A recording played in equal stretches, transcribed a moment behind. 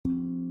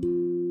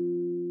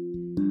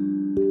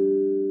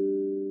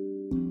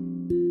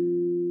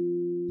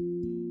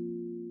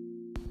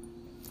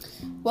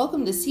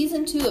Welcome to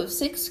Season 2 of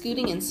Six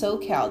Scooting in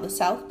SoCal, the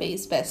South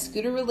Bay's best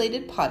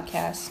scooter-related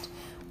podcast.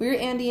 We're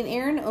Andy and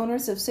Aaron,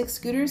 owners of Six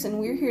Scooters, and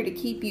we're here to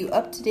keep you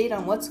up to date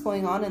on what's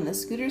going on in the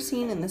scooter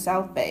scene in the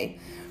South Bay.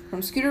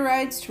 From scooter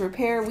rides to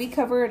repair, we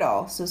cover it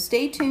all. So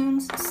stay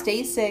tuned,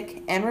 stay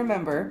sick, and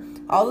remember,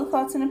 all the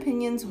thoughts and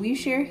opinions we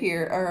share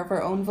here are of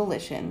our own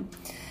volition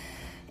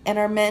and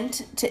are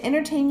meant to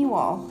entertain you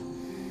all.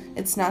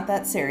 It's not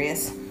that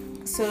serious.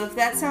 So if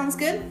that sounds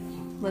good,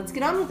 let's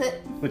get on with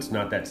it. It's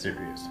not that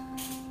serious.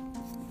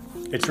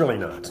 It's really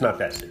not. It's not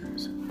that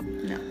serious.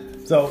 No.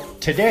 So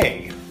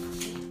today,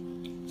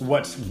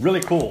 what's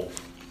really cool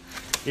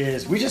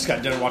is we just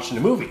got done watching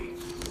the movie.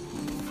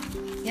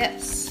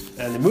 Yes.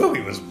 And the movie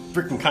was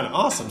freaking kind of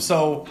awesome.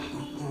 So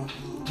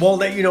we'll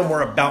let you know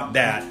more about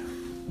that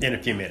in a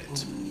few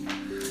minutes.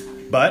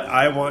 But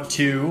I want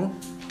to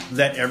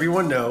let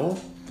everyone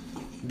know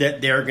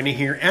that they're going to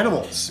hear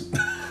animals.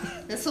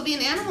 This will be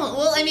an animal.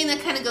 Well, I mean, that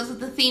kind of goes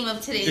with the theme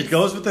of today's It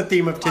goes with the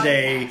theme of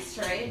today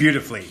podcast, right?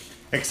 beautifully.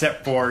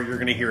 Except for you're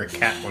going to hear a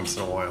cat once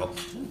in a while.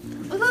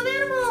 We love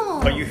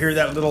animals. But you hear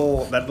that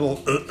little.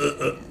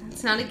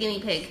 It's not a guinea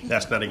pig.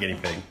 That's not a guinea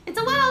pig. It's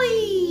a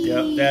Wally.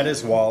 Yep, that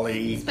is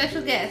Wally.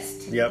 Special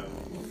guest. Yep,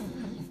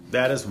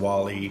 that is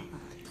Wally.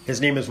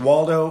 His name is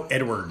Waldo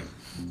Edward.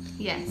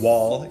 Yes.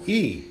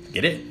 Wall-E.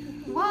 Get it?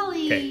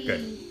 Wally. Okay,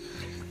 good.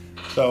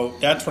 So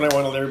that's what I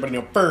want to let everybody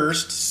know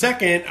first.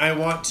 Second, I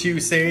want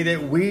to say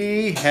that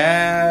we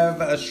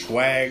have a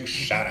swag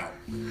shout out.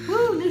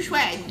 Woo, new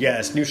swag.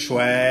 Yes, new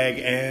swag,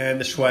 and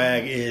the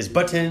swag is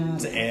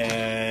buttons,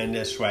 and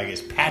the swag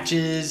is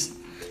patches.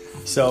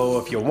 So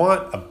if you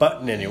want a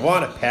button and you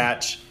want a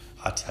patch,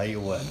 I'll tell you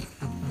what.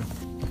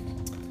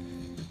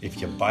 If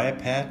you buy a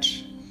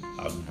patch,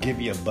 I'll give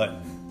you a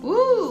button.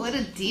 Woo, what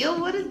a deal,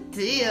 what a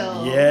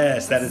deal.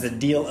 Yes, that is a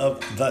deal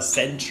of the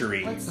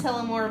century. Let's tell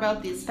them more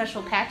about these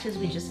special patches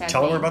we just had.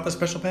 Tell them about the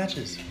special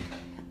patches.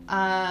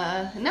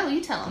 No,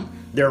 you tell them.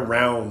 They're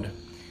round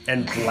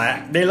and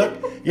black. They look,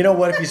 you know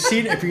what, if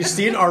you've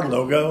seen our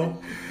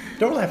logo,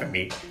 don't laugh at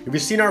me. If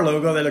you've seen our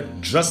logo, they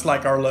look just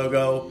like our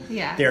logo.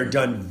 Yeah. They're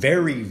done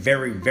very,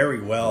 very,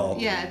 very well.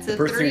 Yeah, it's the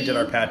person who did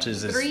our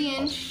patches is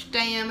 3-inch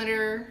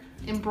diameter,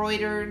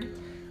 embroidered,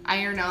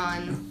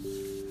 iron-on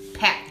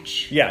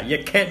patch. Yeah,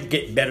 you can't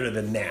get better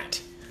than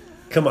that.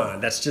 Come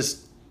on, that's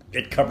just,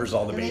 it covers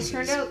all the And bases. they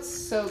turned out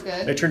so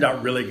good. They turned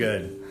out really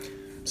good.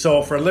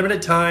 So for a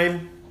limited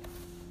time,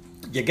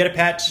 you get a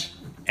patch,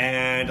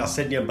 and I'll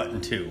send you a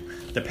button too.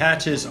 The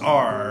patches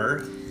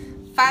are...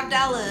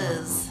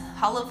 $5.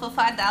 Holla for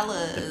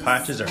 $5. The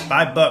patches are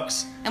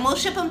 $5. And we'll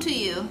ship them to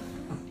you.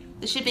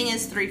 The shipping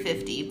is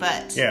 $3.50,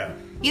 but Yeah.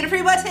 you get a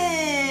free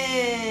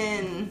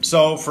button.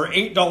 So for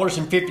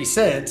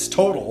 $8.50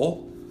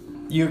 total,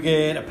 you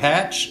get a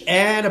patch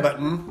and a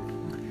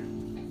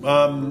button,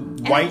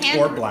 white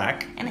or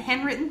black, and a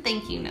handwritten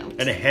thank you note.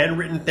 and a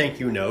handwritten thank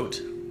you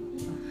note.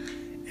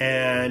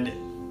 And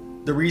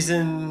the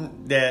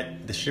reason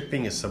that the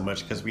shipping is so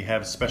much because we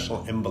have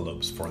special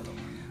envelopes for them.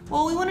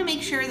 Well, we want to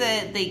make sure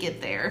that they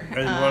get there. And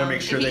we want to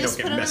make sure they don't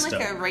get messed If you just put them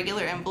in up. like a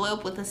regular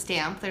envelope with a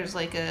stamp, there's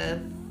like a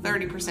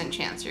 30%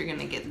 chance you're going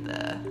to get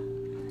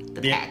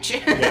the patch.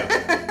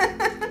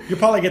 Yeah. You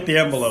probably get the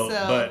envelope,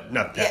 So, but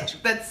not the patch. Yeah,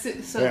 that's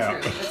so Yeah.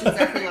 true. That's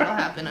exactly what will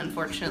happen,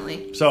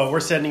 unfortunately. So we're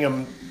sending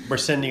them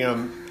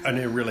in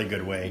a really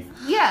good way.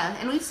 Yeah,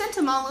 and we've sent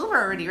them all over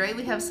already, right?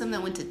 We have some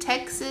that went to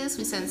Texas.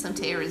 We sent some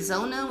to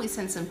Arizona. We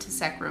sent some to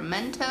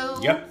Sacramento.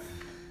 Yep.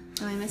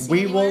 Am I missing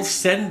We anywhere? will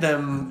send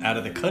them out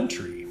of the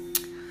country.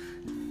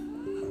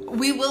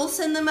 We will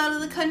send them out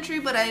of the country,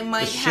 but I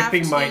might The have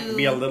shipping to might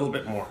be a little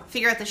bit more.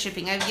 figure out the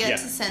shipping. I've yet Yeah.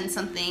 to send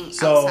something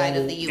So outside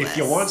of the U.S. if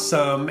you want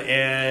some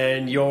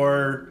and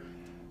you're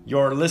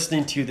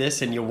listening to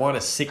this and you want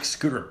a Six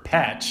Scooter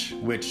patch,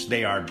 which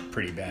they are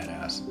pretty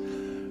badass,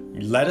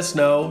 let us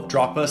know.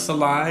 Drop us a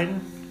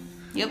line.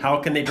 Yep. How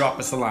can they drop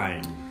us a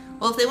line?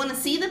 Well, if they want to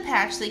see the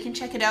patch, they can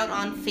check it out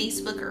on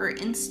Facebook or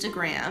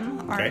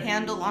Instagram. Our Okay.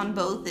 handle on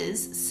both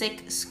is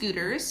Sick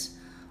Scooters,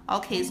 all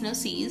K's, no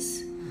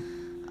C's.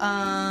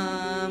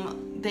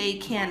 They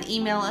can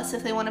email us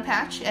if they want a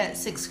patch at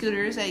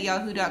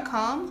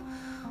sickscooters@yahoo.com,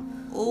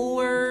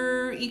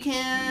 or you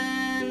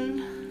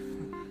can,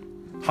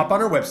 Hop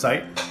on our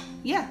website.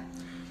 yeah,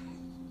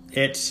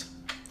 It's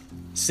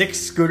Six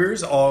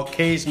Scooters, all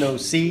K's, no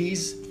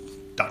C's,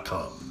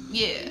 .com.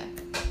 yeah,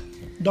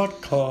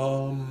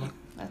 .com.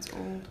 that's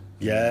old.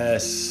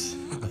 Yes.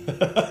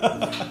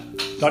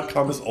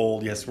 .com is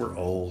old. Yes, we're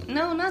old.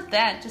 No, not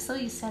that. Just so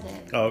you said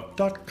it. Oh,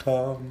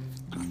 .com.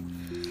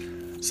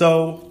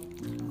 So,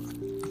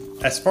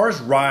 as far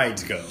as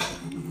rides go,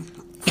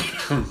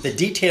 the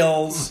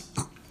details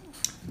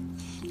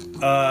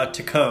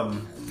to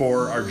come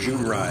for our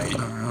June ride.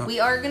 We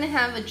are gonna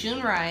have a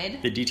June ride.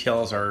 The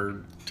details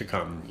are to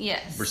come.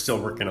 Yes. We're still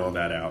working all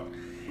that out.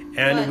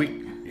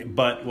 And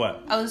but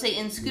what? I would say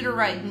in Scooter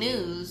Ride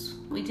news,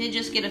 we did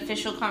just get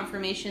official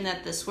confirmation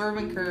that the Swerve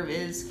and Curve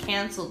is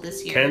canceled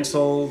this year.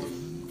 Canceled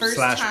First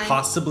 / time.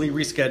 possibly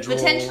rescheduled.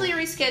 Potentially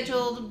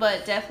rescheduled,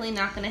 but definitely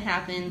not going to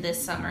happen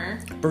this summer.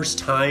 First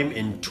time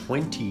in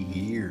 20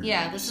 years.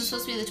 Yeah, this is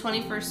supposed to be the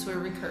 21st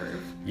Swerve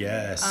Curve.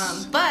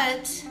 Yes.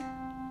 But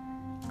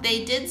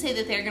they did say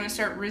that they're going to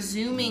start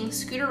resuming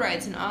scooter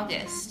rides in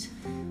August.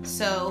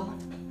 So,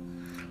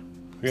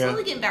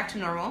 slowly getting back to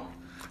normal.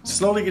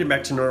 Slowly getting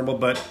back to normal,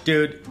 but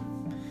dude,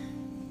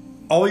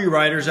 all you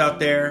riders out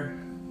there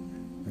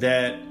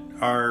that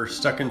are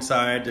stuck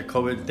inside the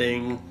COVID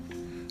thing,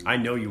 I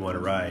know you want to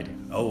ride.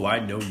 Oh, I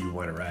know you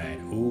want to ride.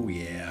 Oh,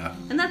 yeah.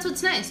 And that's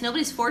what's nice.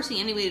 Nobody's forcing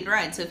anybody to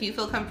ride. So if you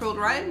feel comfortable to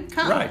ride,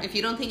 come. Right. If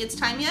you don't think it's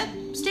time yet,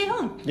 stay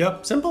home.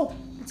 Yep, simple.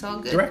 It's all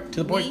good. Direct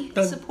to the point. We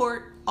Done.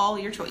 support all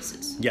your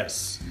choices.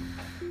 Yes.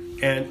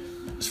 And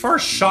as far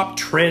as shop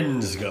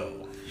trends go,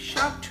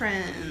 Shop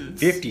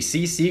trends.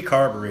 50cc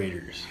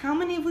carburetors. How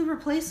many have we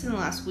replaced in the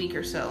last week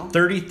or so?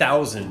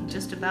 30,000.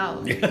 Just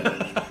about.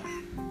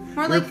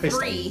 More like Replaced a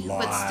 3,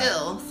 but lot.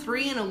 still,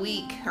 3 in a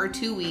week or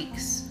 2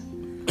 weeks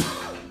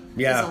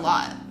Yeah. is a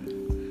lot.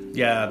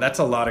 Yeah, that's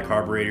a lot of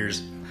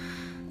carburetors.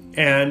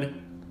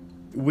 And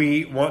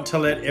we want to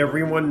let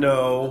everyone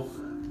know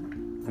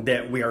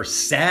that we are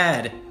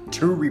sad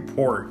to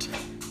report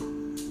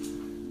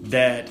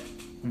that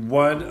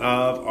one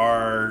of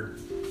our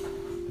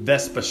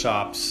Vespa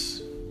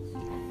shops,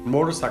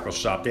 motorcycle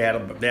shop, they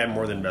had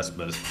more than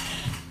Vespas,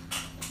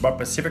 but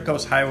Pacific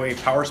Coast Highway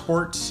Power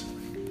Sports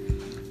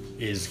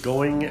is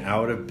going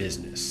out of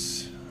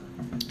business.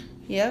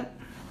 Yep.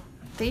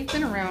 They've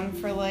been around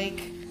for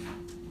like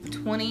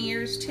 20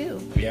 years too.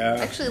 Yeah.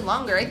 Actually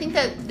longer. I think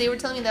that they were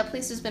telling me that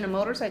place has been a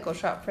motorcycle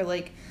shop for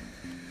like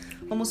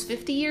almost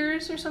 50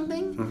 years or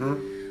something.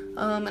 Mm-hmm.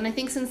 And I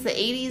think since the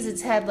 80s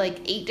it's had like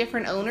 8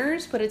 different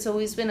owners, but it's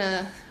always been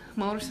a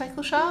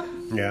motorcycle shop.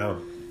 Yeah.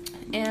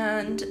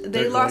 And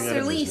they They're lost going out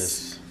their of lease.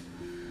 business.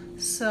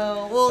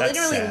 So, well, That's they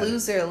didn't really sad.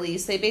 lose their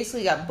lease. They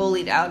basically got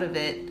bullied out of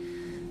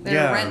it.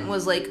 Their rent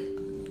was like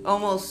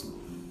almost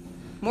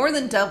more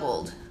than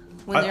doubled.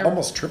 When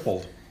Almost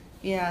tripled.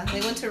 Yeah,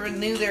 they went to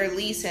renew their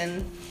lease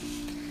and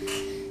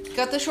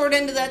got the short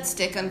end of that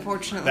stick,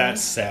 unfortunately.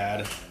 That's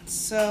sad.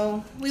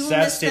 So, we will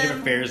Sad miss state them.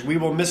 of affairs. We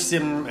will miss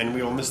them, and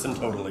we will miss them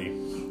totally.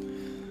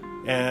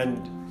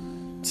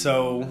 And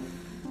so,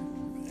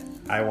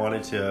 I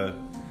wanted to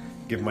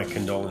give my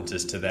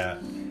condolences to that.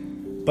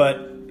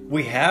 But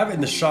we have in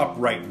the shop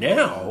right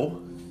now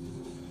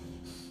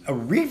a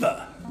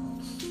Riva.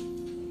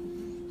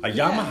 A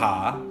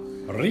Yamaha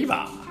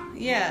Riva.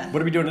 Yeah.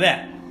 What are we doing to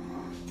that?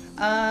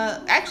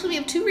 Actually, we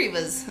have 2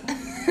 Rivas.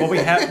 Well, we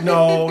have...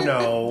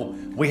 No.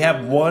 We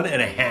have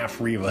 1.5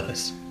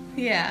 Rivas.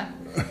 Yeah.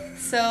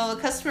 So a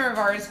customer of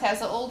ours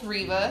has an old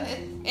Riva,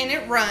 and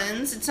it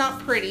runs. It's not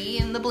pretty,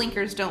 and the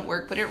blinkers don't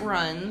work, but it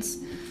runs.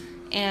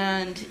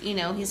 And, you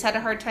know, he's had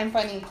a hard time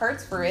finding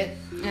parts for it.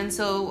 And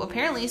so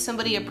apparently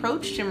somebody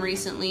approached him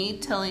recently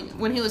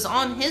when he was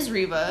on his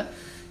Riva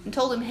and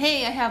told him,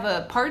 hey, I have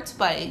a parts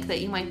bike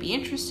that you might be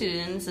interested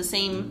in. It's the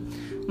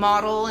same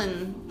model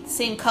and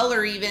same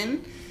color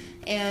even.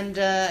 And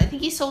I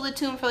think he sold it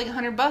to him for like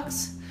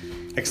 $100.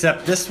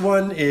 Except this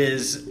one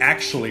is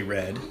actually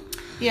red.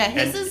 Yeah,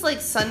 his And- is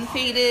like sun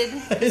faded.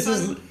 His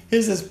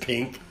is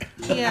pink.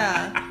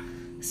 Yeah.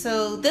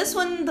 So this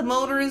one, the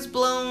motor is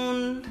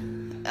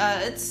blown.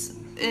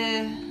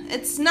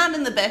 It's not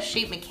in the best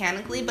shape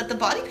mechanically, but the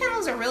body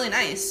panels are really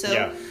nice. So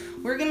Yeah.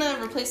 we're gonna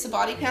replace the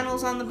body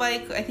panels on the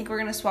bike. I think we're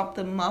gonna swap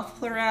the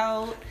muffler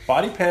out.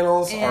 Body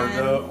panels And-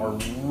 are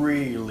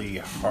really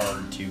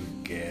hard to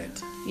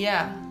get.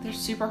 Yeah, they're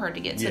super hard to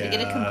get. So to get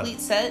a Yeah.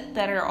 complete set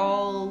that are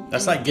all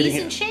That's in like getting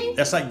decent shape.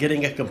 That's like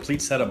getting a complete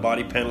set of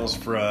body panels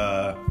for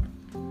a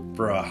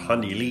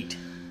Hyundai Elite.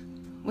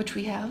 Which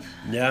we have.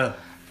 Yeah,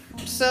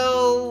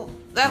 So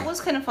that was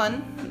kind of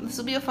fun. This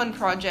will be a fun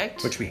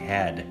project. which we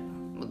had.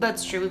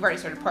 That's true. We've already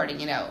started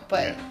partying it out,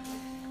 but Yeah.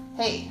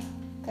 hey,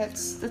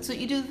 that's what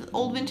you do with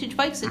old vintage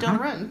bikes that don't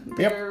run.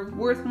 Yep. They're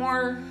worth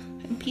more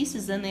in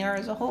pieces than they are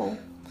as a whole.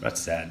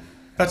 That's sad.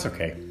 That's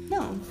okay.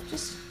 No,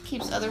 just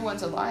keeps other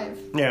ones alive.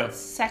 Yeah.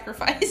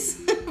 Sacrifice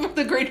for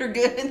the greater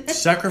good.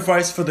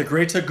 Sacrifice for the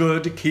greater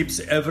good keeps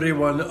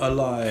everyone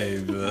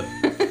alive.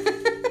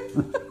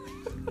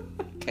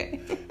 Okay.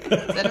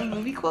 Is that a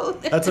movie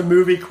quote? That's a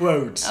movie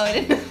quote. Oh, I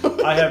didn't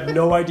know. I have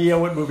no idea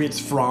what movie it's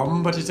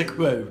from, but it's a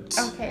quote.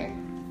 Okay.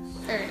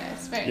 Very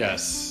nice. Very nice.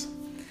 Yes.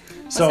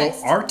 So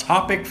next? our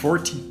topic for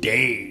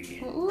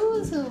today. Ooh,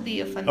 this will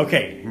be a fun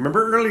Okay,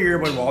 remember earlier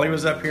when Wally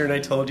was up here and I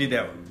told you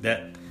that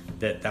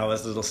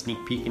was a little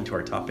sneak peek into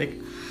our topic?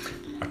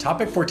 Our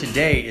topic for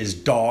today is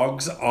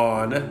dogs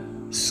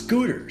on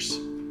scooters.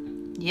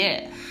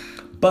 Yeah.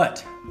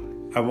 But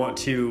I want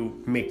to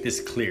make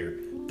this clear.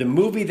 The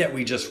movie that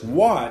we just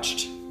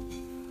watched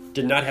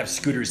did not have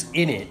scooters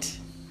in it,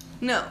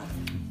 No.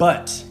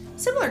 but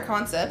Similar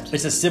concept.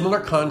 it's a similar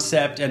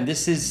concept, and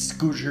this is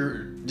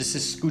scooter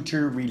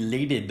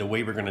related the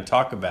way we're going to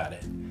talk about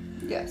it.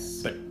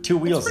 Yes. But two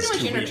wheels It's is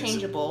pretty two much wheels.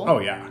 interchangeable. Oh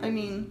yeah. I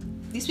mean,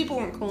 these people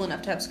weren't cool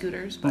enough to have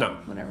scooters, but No.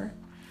 whatever.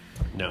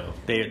 No,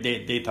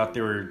 they thought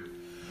they were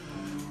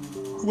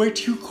way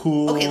too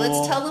cool. Okay,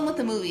 let's tell them what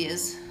the movie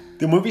is.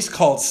 The movie's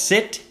called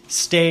Sit,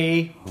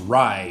 Stay,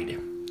 Ride.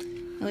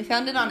 And we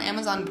found it on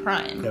Amazon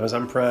Prime.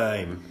 Amazon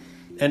Prime.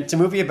 And it's a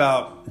movie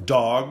about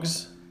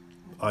dogs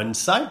on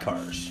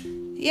sidecars.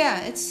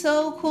 Yeah, it's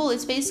so cool.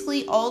 It's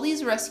basically all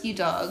these rescue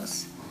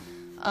dogs.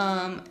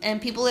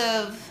 And people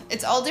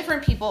it's all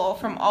different people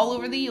from all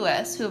over the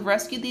U.S. who have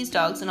rescued these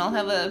dogs and all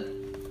have a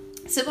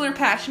similar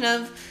passion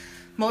of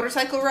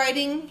motorcycle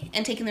riding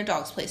and taking their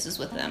dogs places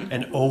with them.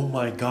 And oh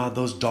my God,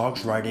 those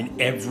dogs ride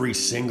in every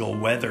single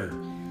weather.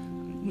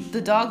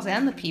 The dogs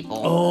and the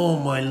people. Oh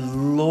my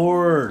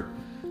Lord.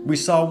 We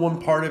saw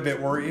one part of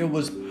it where it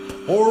was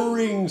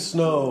pouring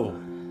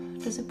snow.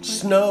 Does it pour?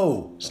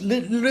 Snow.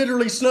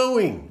 Literally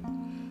snowing.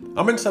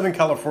 I'm in Southern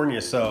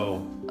California,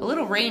 so... A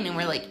little rain and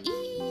we're like,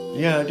 ee.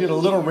 Yeah, dude, a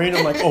little rain,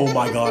 I'm like, oh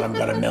my God, I'm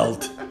gonna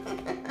melt.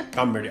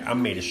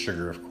 I'm made of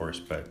sugar, of course,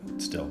 but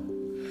still.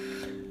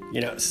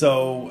 You know,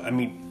 so, I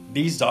mean,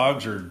 these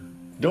dogs are...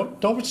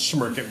 Don't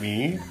smirk at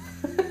me.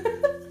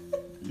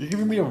 You're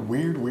giving me a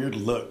weird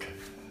look.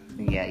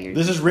 Yeah, you're...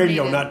 This is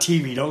radio, not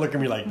TV. Don't look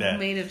at me like that.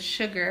 Made of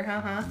sugar,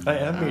 I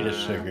am made of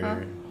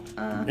sugar.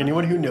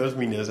 Anyone who knows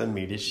me knows I'm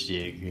made of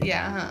sugar.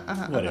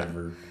 Yeah,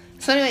 Whatever.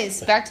 So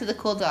anyways, back to the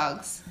cool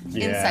dogs.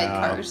 Yeah. Inside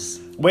cars.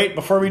 Wait,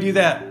 before we do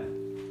that,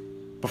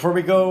 before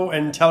we go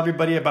and tell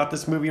everybody about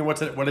this movie and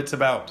what it's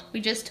about. We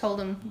just told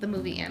them the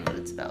movie and what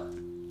it's about.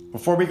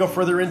 Before we go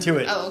further into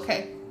it. Oh,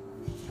 okay.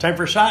 Time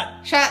for a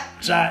shot. Shot.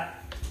 Shot.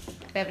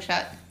 Can I have a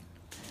shot?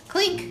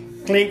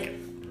 Clink. Clink.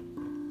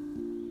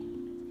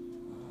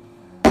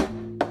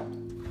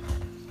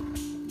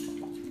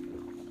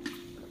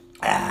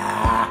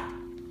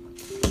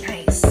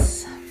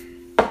 Nice.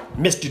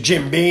 Mr.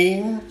 Jim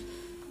Beam.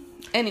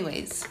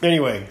 Anyway,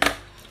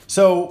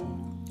 so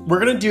we're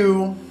going to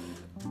do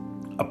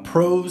a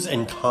pros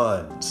and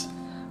cons.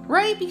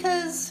 Right,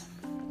 because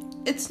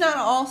it's not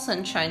all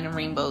sunshine and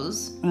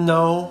rainbows.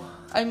 No.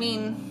 I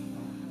mean...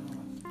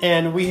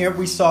 And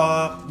we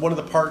saw one of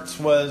the parts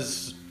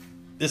was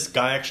this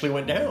guy actually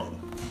went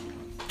down.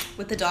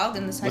 With the dog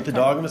in the sidecar. With the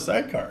dog in the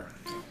sidecar.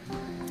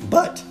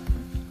 But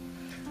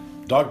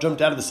dog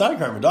jumped out of the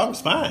sidecar and the dog was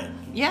fine.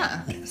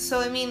 Yeah. So,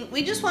 I mean,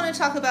 we just want to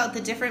talk about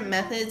the different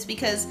methods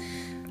because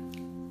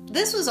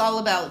this was all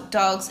about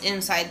dogs in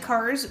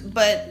sidecars,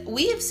 but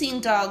we have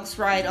seen dogs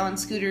ride on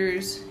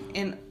scooters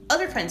in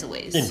other kinds of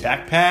ways. In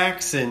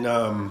backpacks and,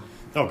 oh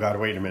God,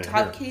 wait a minute.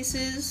 Top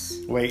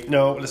cases. Wait,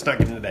 no, let's not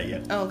get into that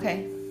yet. Oh,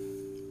 okay.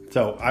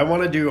 So, I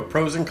want to do a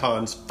pros and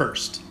cons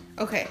first.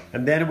 Okay.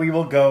 And then we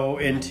will go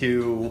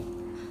into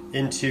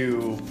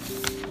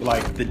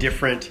like the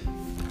different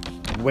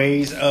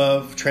ways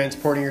of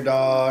transporting your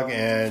dog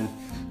and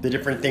the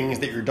different things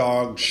that your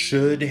dog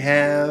should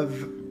have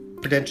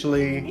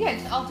potentially. Yeah,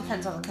 it all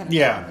depends on the kind of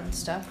dog and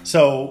stuff.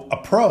 So a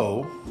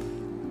pro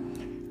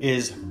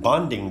is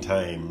bonding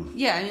time.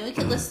 Yeah, I mean, we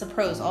could list the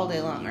pros all day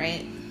long,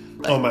 right?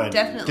 But oh my,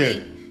 definitely.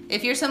 Dude.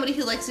 If you're somebody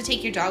who likes to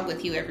take your dog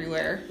with you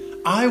everywhere.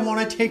 I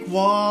want to take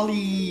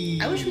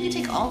Wally. I wish we could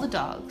take all the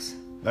dogs.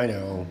 I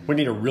know. We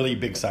need a really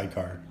big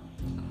sidecar.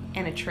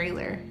 And a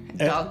trailer.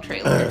 A dog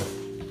trailer.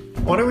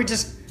 Why don't we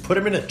just put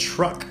him in a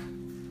truck?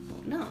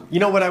 No. You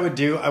know what I would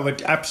do? I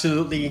would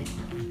absolutely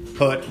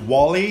put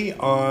Wally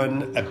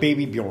on a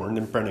baby Bjorn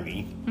in front of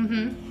me.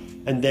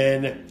 Mm-hmm. And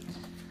then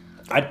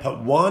I'd put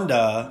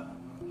Wanda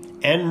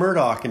and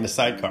Murdoch in the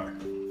sidecar.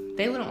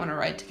 They wouldn't want to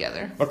ride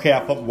together. Okay,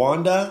 I put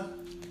Wanda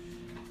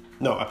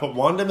in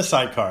the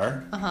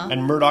sidecar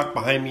and Murdoch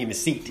behind me in the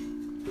seat.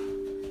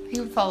 He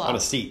would fall off. On a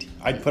seat.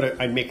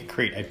 I'd make a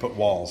crate. I'd put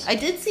walls. I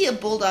did see a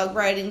bulldog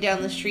riding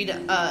down the street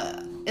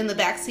in the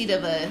back seat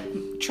of a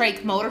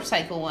trike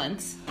motorcycle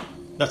once.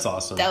 That's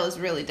awesome. That was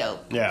really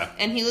dope. Yeah.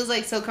 And he was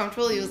like so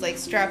comfortable. He was like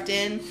strapped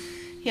in.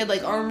 He had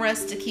like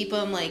armrests to keep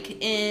him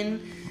like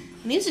in.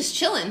 And he was just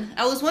chilling.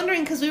 I was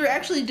wondering because we were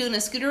actually doing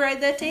a scooter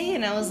ride that day,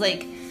 and I was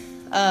like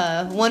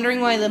wondering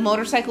why the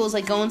motorcycle was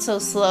like going so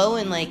slow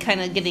and like kind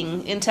of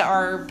getting into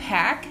our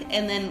pack.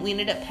 And then we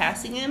ended up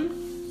passing him.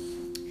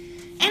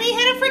 And he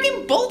had a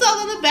freaking bulldog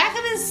on the back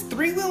of his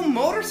 3-wheel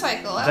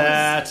motorcycle.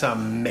 That's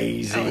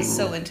amazing. I was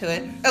so into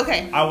it.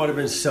 Okay. I would have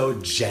been so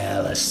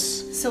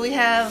jealous. So we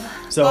have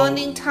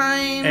bonding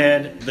time.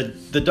 And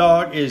the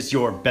dog is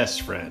your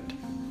best friend.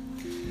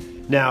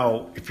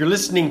 Now, if you're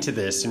listening to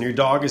this and your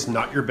dog is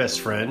not your best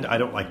friend, I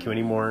don't like you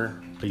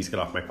anymore. Please get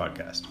off my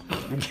podcast.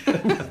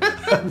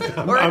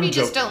 Or if you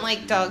just don't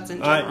like dogs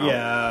in general.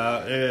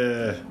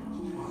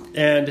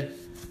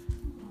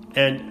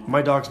 And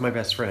my dog's my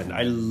best friend.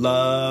 I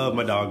love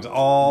my dogs.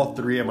 All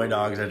 3 of my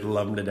dogs, I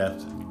love them to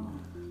death.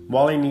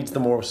 Wally needs the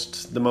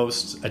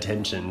most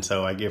attention,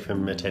 so I give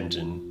him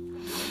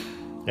attention.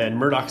 And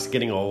Murdoch's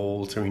getting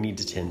old, so he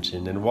needs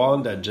attention. And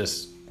Wanda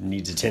just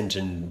needs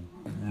attention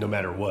no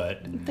matter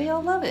what. They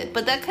all love it.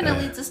 But that kind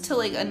of leads us to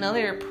like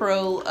another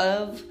pro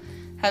of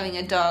having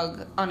a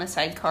dog on a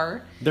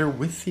sidecar. They're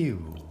with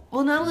you.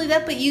 Well, not only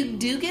that, but you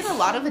do get a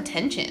lot of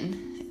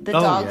attention. The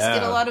dogs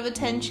get a lot of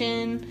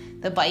attention.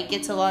 The bike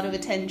gets a lot of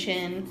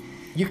attention.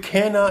 You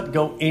cannot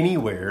go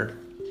anywhere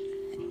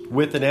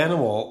with an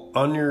animal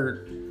on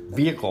your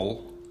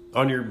vehicle,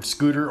 on your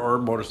scooter or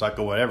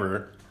motorcycle,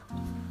 whatever,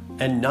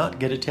 and not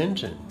get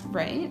attention.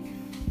 Right?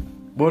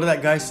 What did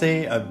that guy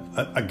say?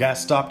 A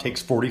gas stop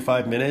takes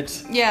 45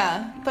 minutes?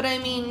 Yeah, but I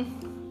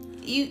mean,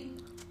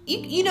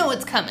 you know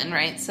what's coming,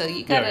 right? So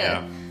you gotta...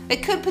 Yeah.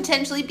 It could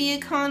potentially be a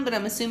con, but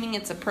I'm assuming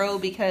it's a pro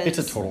because... It's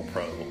a total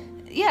pro.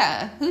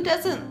 Yeah, who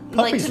doesn't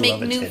like Puppies to make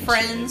love new attention.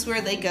 friends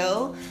where they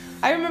go?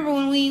 I remember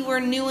when we were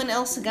new in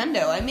El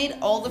Segundo, I made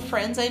all the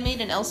friends I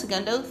made in El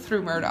Segundo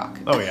through Murdoch.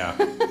 Oh, yeah.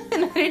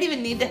 And I didn't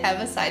even need to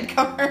have a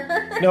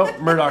sidecar. No,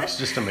 Murdoch's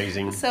just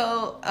amazing.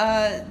 So,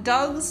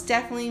 dogs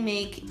definitely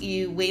make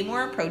you way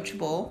more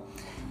approachable.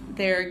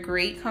 They're a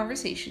great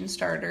conversation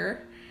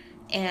starter,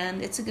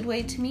 and it's a good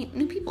way to meet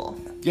new people.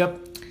 Yep.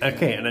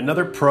 Okay, and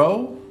another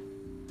pro,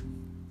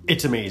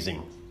 it's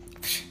amazing.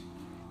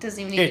 Doesn't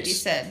even need to be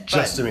said.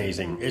 Just but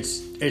amazing.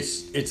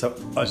 It's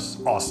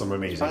awesome,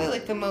 amazing. probably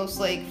like the most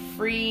like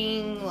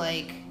freeing,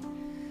 like,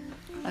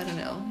 I don't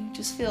know, you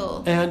just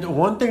feel... And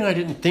one thing I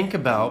didn't think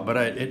about,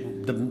 but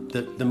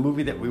the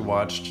movie that we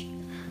watched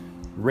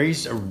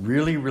raised a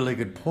really, really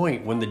good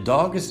point. When the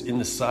dog is in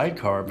the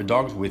sidecar, if the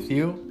dog's with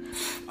you,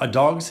 a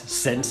dog's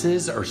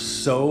senses are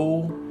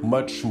so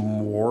much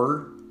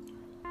more,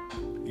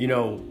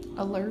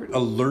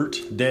 alert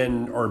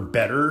than, or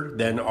better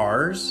than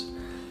ours,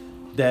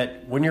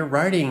 that when you're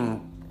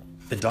riding,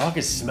 the dog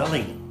is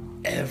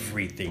smelling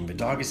everything. The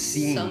dog is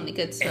seeing so many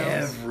good smells.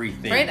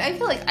 Everything. Right? I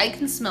feel like I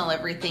can smell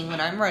everything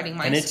when I'm riding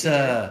my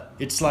scooter.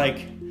 And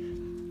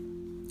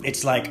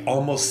it's like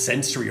almost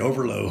sensory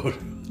overload.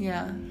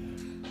 Yeah.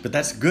 But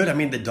that's good. I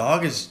mean, all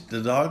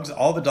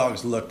the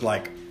dogs look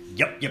like,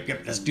 yep,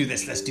 let's do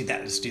this, let's do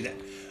that, let's do that.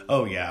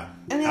 Oh, yeah.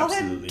 And they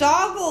absolutely. all had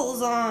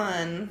doggles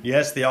on.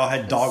 Yes, they all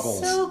had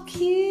doggles. So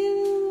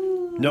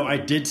cute. No, I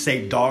did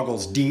say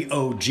doggles.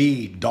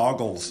 D-O-G,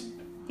 doggles.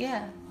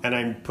 Yeah. And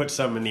I put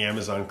some in the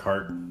Amazon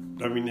cart.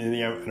 I mean,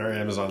 in our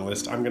Amazon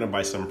list. I'm going to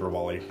buy some for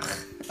Wally.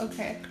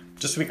 Okay.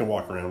 Just so we can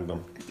walk around with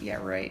them. Yeah,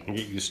 right. And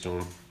get used to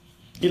them.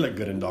 He look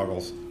good in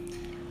doggles.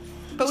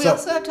 But we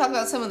also have to talk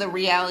about some of the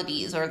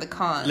realities or the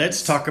cons.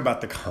 Let's talk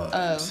about the cons.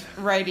 Of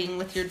riding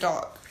with your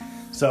dog.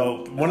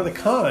 So, one of the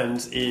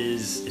cons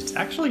is it's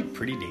actually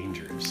pretty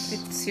dangerous.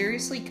 It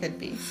seriously could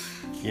be.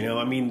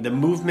 I mean, the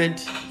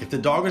movement, if the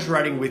dog is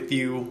riding with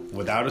you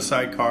without a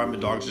sidecar and the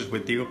dog's just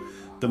with you,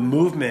 the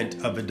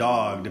movement of the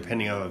dog,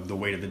 depending on the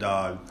weight of the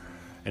dog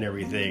and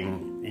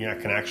everything,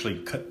 can actually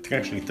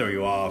throw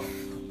you off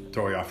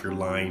your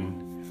line.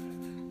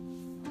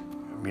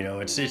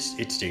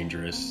 It's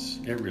dangerous.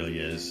 It really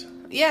is.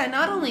 Yeah,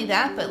 not only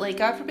that, but like,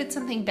 God forbid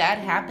something bad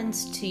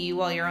happens to you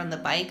while you're on the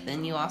bike,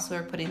 then you also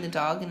are putting the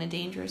dog in a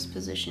dangerous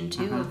position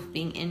too, of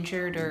being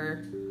injured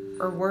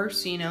or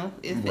worse,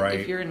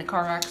 if you're in a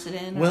car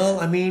accident.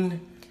 Well, I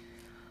mean,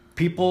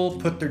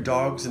 people put their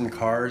dogs in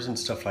cars and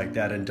stuff like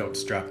that and don't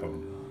strap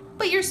them.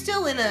 But you're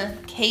still in a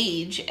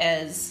cage,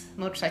 as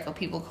motorcycle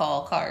people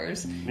call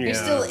cars. Yeah. You're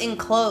still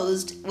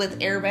enclosed with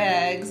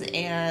airbags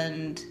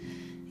and...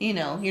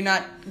 you're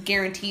not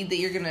guaranteed that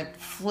you're going to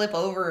flip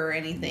over or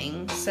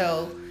anything.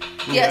 So,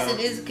 yes,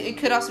 it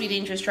could also be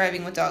dangerous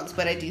driving with dogs,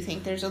 but I do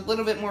think there's a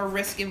little bit more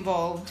risk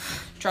involved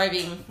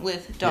driving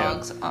with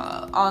dogs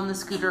on the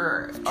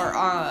scooter or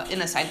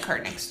in a sidecar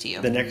next to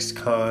you. The next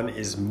con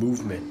is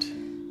movement.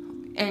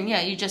 And,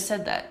 yeah, you just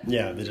said that.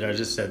 Yeah, I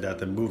just said that,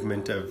 the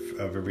movement of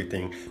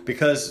everything.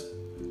 Because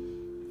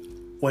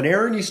when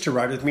Erin used to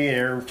ride with me, and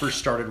Erin first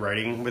started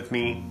riding with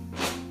me,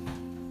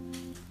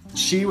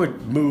 she would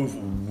move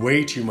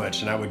way too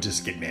much and I would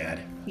just get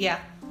mad. Yeah.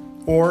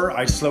 Or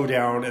I'd slow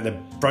down and the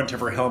front of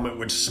her helmet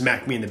would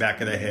smack me in the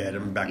back of the head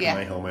and back of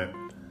my helmet.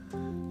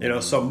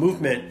 So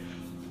movement,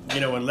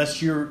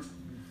 unless you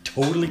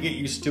totally get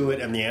used to it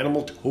and the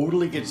animal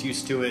totally gets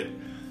used to it,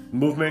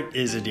 movement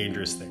is a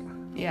dangerous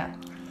thing. Yeah.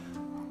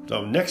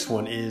 So next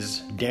one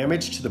is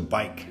damage to the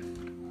bike.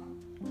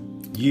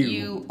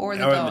 You or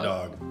the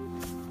dog.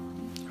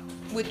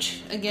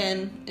 Which,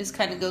 again,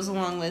 kind of goes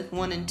along with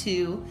 1 and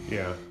 2.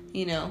 Yeah.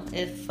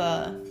 If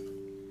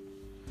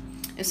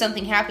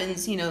something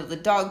happens, the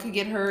dog could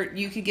get hurt,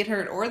 you could get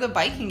hurt, or the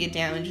bike can get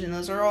damaged, and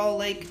those are all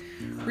like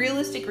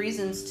realistic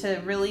reasons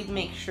to really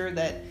make sure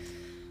that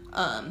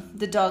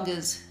the dog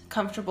is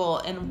comfortable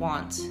and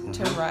wants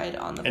to ride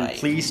on the bike. And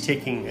please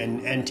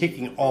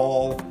taking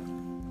all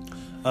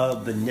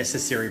of the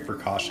necessary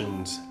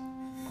precautions.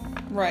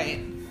 Right.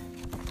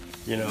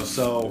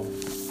 So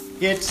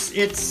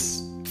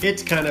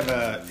it's kind of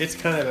a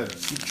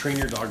you train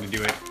your dog to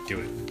do it.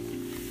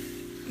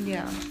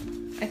 Yeah.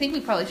 I think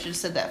we probably should have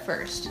said that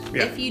first.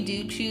 Yeah. If you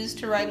do choose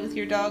to ride with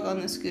your dog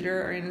on the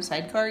scooter or in a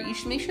sidecar, you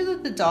should make sure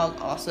that the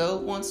dog also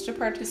wants to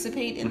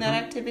participate in that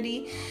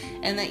activity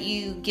and that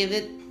you give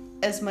it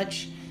as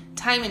much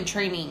time and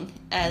training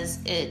as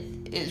it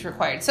is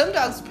required. Some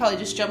dogs will probably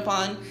just jump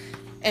on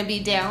and be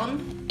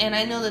down, and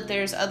I know that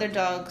there's other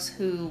dogs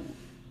who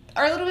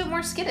are a little bit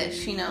more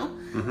skittish,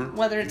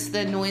 whether it's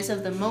the noise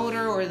of the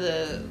motor or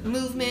the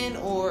movement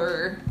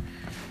or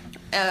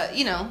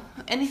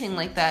anything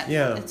like that.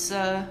 Yeah.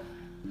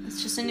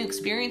 It's just a new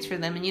experience for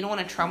them, and you don't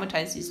want to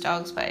traumatize these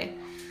dogs by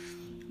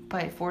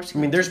forcing.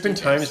 I mean, there's been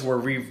times where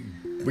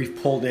we've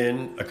pulled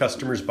in a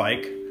customer's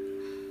bike,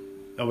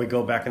 And we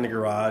go back in the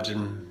garage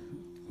and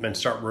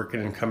start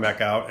working and come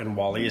back out, and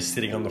Wally is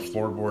sitting on the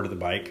floorboard of the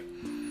bike.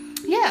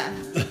 Yeah.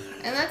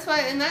 And that's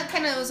why, and that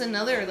kind of was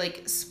another,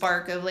 like,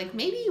 spark of, like,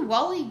 maybe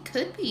Wally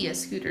could be a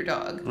scooter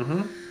dog.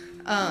 Mm-hmm.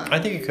 I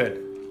think he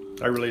could.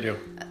 I really do.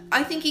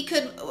 I think he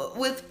could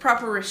with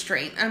proper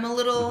restraint. I'm a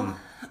little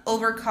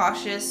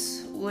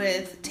overcautious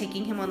with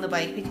taking him on the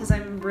bike because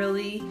I'm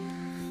really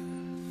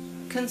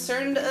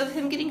concerned of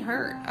him getting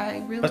hurt.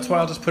 That's why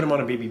I'll just put him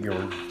on a Baby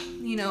Bjorn.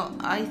 You know,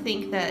 I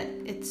think that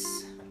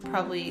it's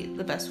probably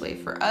the best way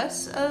for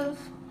us of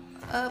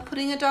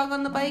putting a dog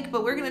on the bike,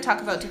 but we're going to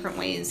talk about different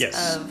ways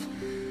of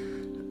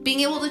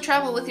being able to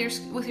travel with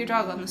your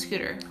dog on the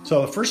scooter.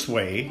 So the first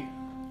way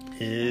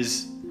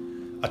is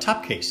a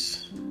top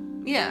case.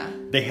 Yeah.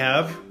 They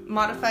have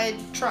modified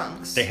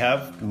trunks. They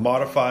have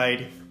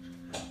modified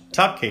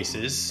top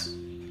cases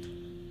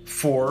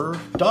for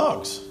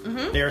dogs.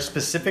 Mm-hmm. They are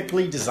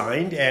specifically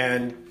designed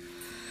and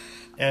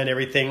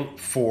everything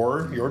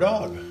for your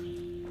dog.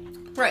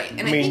 Right.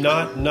 And I mean,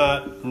 not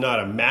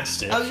a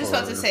Mastiff. I was just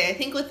about to say, I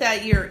think with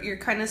that you're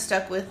kind of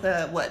stuck with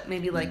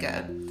maybe like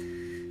a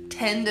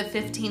 10 to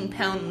 15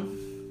 pound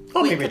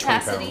weight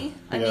capacity.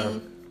 I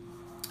mean,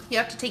 you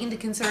have to take into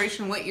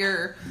consideration what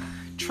your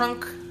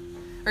trunk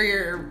or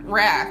your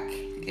rack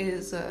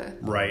is.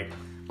 Right.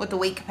 What the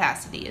weight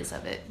capacity is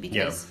of it,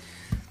 because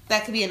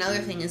that could be another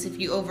thing. Is if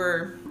you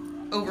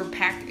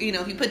overpack,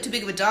 if you put too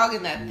big of a dog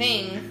in that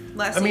thing.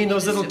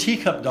 Those little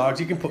teacup dogs,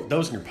 you can put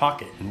those in your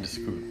pocket and just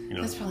scoot.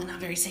 That's probably not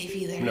very safe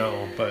either.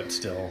 No, but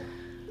still.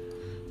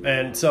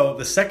 And so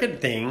the second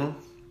thing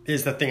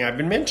is the thing I've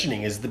been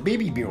mentioning is the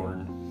Baby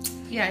Bjorn.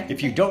 Yeah.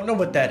 If you don't know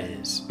what that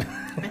is,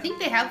 I think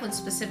they have one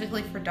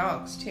specifically for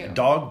dogs too.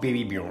 Dog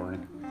Baby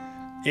Bjorn.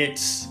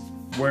 It's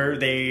where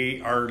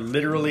they are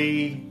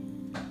literally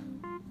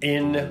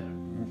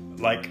in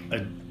like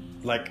a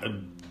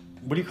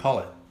what do you call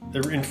it?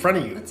 They're in front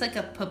of you. It's like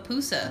a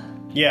papusa.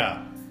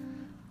 Yeah.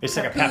 It's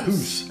like a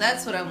papoose.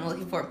 That's what I'm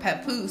looking for.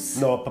 Papoose.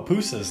 No, a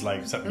papoose is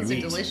like something you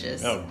eat. Those are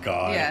delicious. Oh,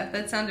 God. Yeah,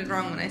 that sounded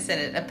wrong when I said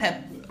it. A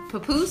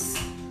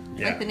papoose?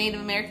 Yeah. Like the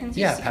Native Americans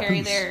used to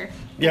carry their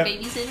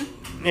babies in?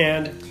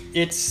 And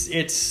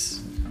it's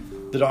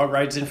the dog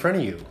rides in front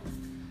of you.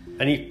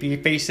 And he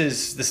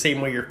faces the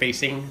same way you're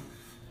facing.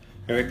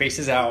 And he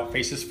faces out,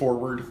 faces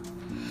forward,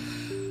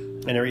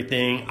 and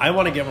everything. I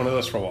want to get one of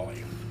those for Wally.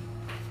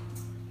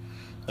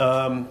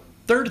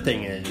 Third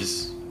thing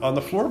is on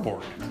the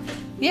floorboard.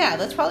 Yeah,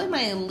 that's probably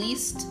my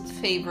least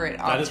favorite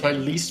option. That is my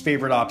least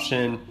favorite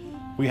option.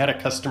 We had a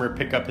customer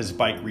pick up his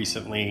bike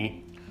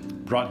recently,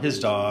 brought his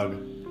dog,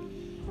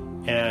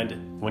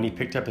 and when he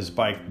picked up his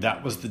bike,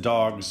 that was the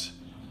dog's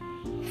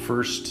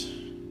first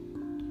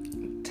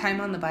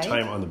time on the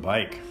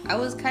bike. I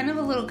was kind of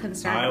a little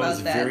concerned about that. I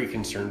was very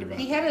concerned about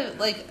it. He had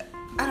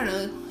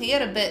he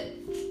had a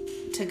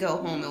bit to go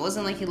home. It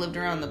wasn't like he lived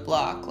around the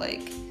block. I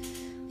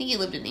think he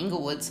lived in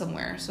Inglewood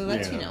somewhere. So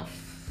that's,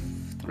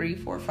 3,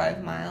 4,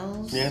 5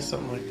 miles. Yeah,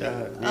 something like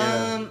that.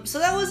 Yeah. So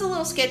that was a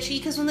little sketchy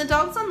because when the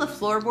dog's on the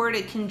floorboard,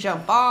 it can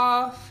jump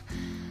off.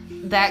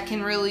 That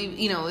can really,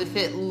 if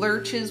it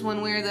lurches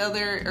one way or the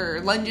other,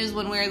 or lunges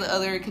one way or the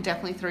other, it could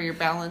definitely throw your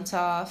balance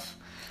off.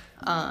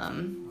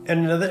 And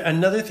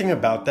another thing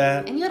about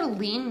that, and you got to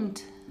lean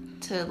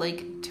to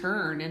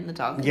turn, and the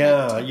dog. You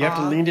have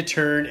to lean to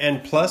turn,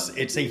 and plus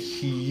it's a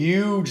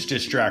huge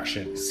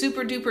distraction.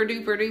 Super duper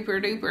duper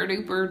duper duper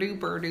duper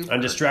duper duper.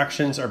 And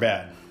distractions are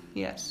bad.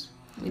 Yes,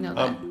 we know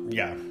that.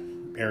 Yeah,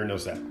 Aaron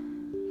knows that.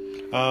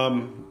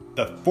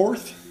 The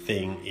fourth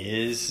thing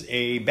is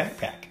a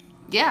backpack.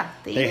 Yeah,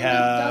 they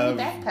have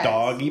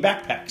doggy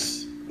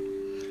backpacks.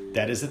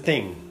 That is a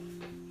thing.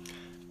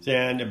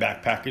 And a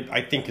backpack,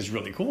 I think, is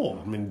really cool.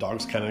 I mean,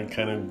 dogs kind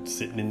of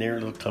sitting in there, a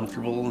little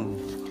comfortable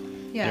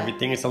and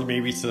everything. It's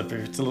maybe if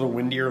it's a little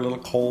windy or a little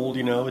cold,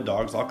 the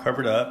dog's all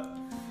covered up.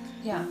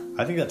 Yeah,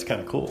 I think that's kind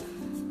of cool.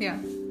 Yeah.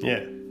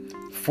 Yeah.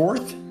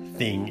 Fourth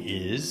thing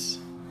is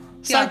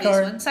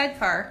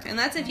sidecar, and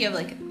that's if you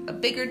have a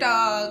bigger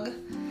dog.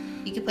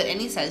 You could put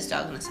any size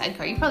dog in a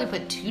sidecar. You probably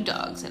put 2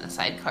 dogs in a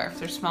sidecar if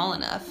they're small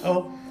enough.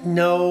 Oh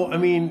no! I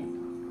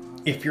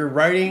mean, if you're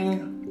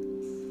riding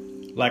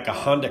like a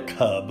Honda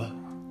Cub,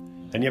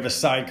 and you have a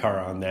sidecar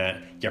on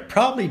that, you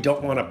probably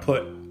don't want to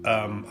put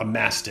a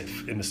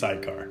Mastiff in the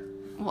sidecar.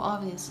 Well,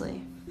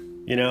 obviously.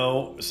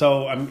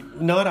 So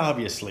not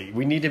obviously.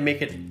 We need to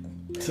make it.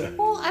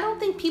 Well, I don't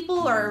think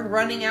people are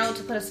running out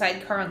to put a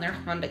sidecar on their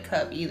Honda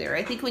Cub either.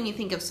 I think when you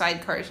think of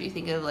sidecars, you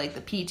think of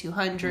the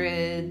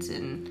P200s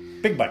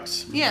and big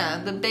bikes.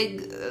 Yeah, the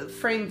big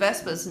frame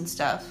Vespas and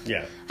stuff.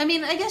 Yeah. I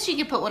mean, I guess you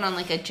could put one on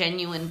a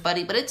genuine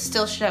Buddy, but it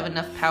still should have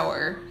enough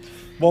power.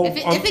 Well, if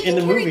it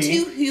can carry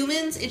 2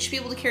 humans, it should be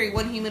able to carry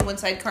 1 human, 1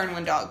 sidecar, and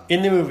 1 dog.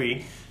 In the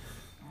movie,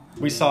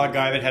 we saw a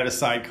guy that had a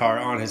sidecar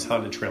on his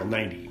Honda Trail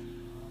 90.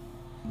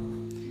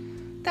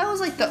 That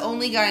was the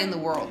only guy in the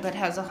world that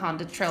has a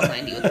Honda Trail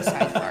 90 with a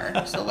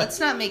sidecar. So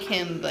let's not make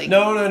him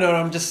No.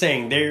 I'm just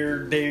saying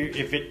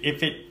if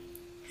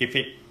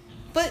it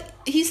But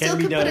he still Can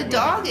be could put done a at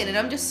dog will. in it.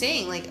 I'm just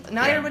saying, like,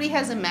 not Yeah. everybody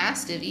has a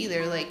Mastiff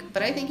either. Like,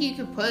 but I think you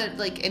could put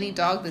like any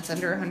dog that's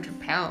under 100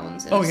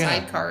 pounds in Oh, a yeah.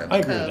 sidecar of I a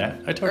agree with Cub, that.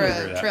 I totally or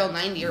agree a with that. Trail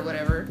 90 or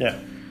whatever. Yeah.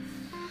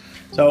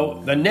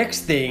 So the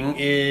next thing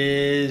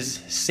is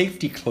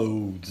safety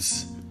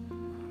clothes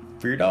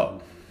for your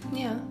dog.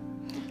 Yeah,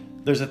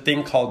 There's a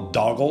thing called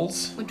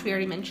doggles. which we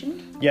already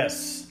mentioned.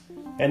 Yes.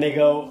 And they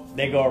go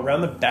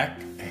around the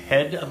back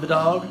head of the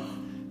dog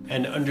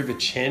and under the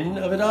chin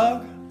of the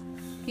dog.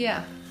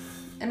 Yeah.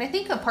 And I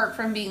think apart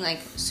from being like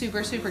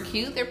super, super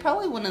cute, they're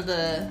probably one of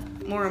the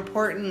more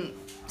important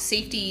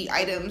safety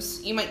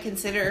items you might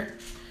consider.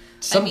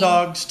 Some I mean,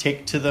 dogs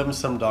take to them,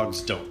 some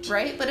dogs don't.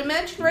 Right? But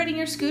imagine riding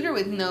your scooter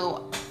with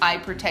no eye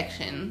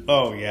protection.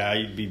 Oh yeah,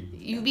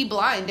 You'd be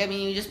blind. I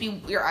mean,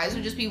 your eyes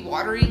would just be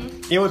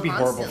watering. it would be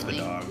horrible for the constantly.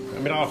 dog. I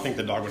mean, I don't think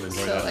the dog would enjoy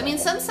So, that. I mean,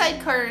 some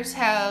sidecars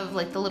have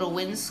like the little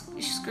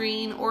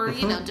windscreen, or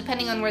you know,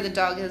 depending on where the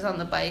dog is on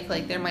the bike,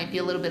 like there might be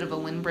a little bit of a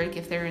windbreak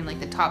if they're in like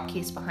the top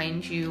case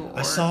behind you, or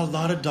I saw a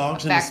lot of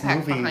dogs in this backpack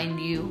movie behind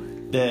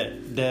you.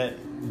 that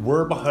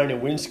were behind a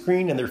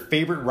windscreen, and their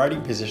favorite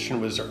riding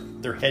position was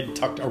their head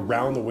tucked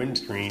around the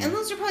windscreen. And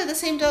those are probably the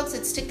same dogs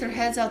that stick their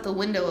heads out the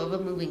window of a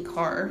moving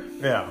car.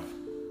 Yeah.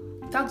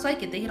 Dogs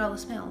like it; they get all the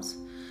smells.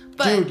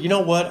 But Dude, you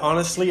know what?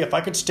 Honestly, if I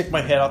could stick my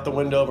head out the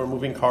window of a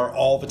moving car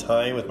all the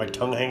time with my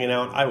tongue hanging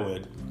out, I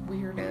would.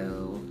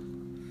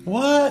 weirdo,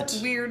 What?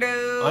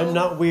 weirdo. I'm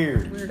not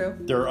weird.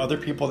 Weirdo. There are other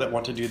people that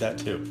want to do that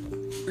too.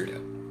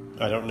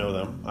 Weirdo. I don't know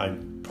them.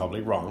 I'm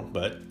probably wrong,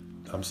 but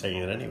I'm saying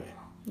it anyway.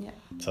 Yeah.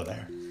 So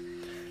there.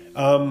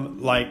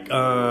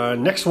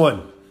 Next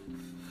one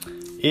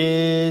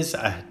is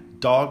a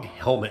dog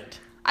helmet.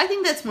 I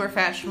think that's more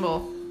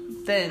fashionable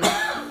than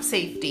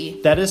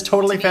safety. That is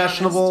totally To be honest.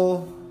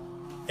 fashionable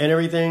and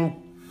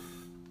everything,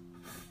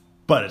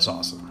 but it's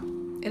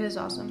awesome. It is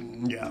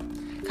awesome. Yeah.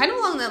 Kind of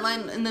along that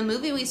line, in the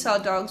movie we saw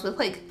dogs with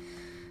like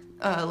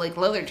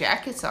leather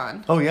jackets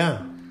on. Oh,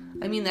 yeah.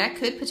 I mean, that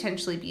could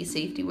potentially be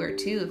safety wear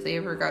too. If they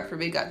ever, God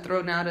forbid, got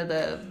thrown out of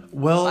the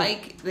Well,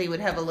 bike, they would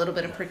have a little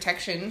bit of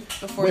protection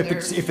before they're...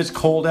 if it's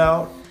cold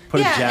out,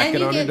 put a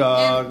jacket on your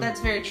dog. And that's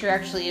very true.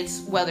 Actually,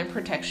 it's weather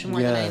protection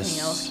more than anything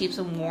Yes. else. Keeps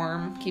them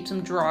warm, keeps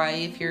them dry.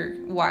 If you're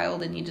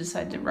wild and you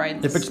decide to ride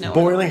in the If it's snow.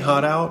 boiling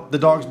hot out, the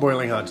dog's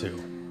boiling hot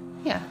too.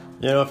 Yeah.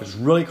 You know, if it's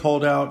really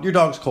cold out, your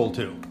dog's cold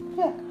too.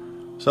 Yeah.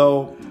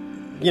 So,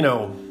 you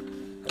know,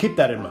 keep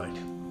that in mind.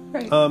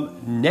 Right.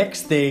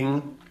 Next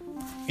thing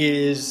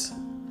is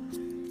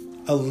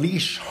a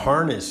leash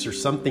harness or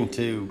something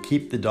to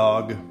keep the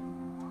dog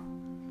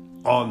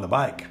on the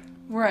bike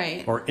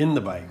Right. or in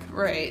the bike.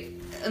 Right.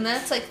 And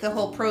that's like the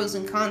whole pros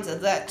and cons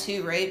of that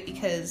too, right?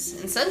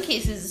 Because in some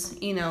cases,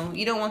 you know,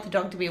 you don't want the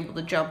dog to be able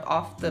to jump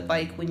off the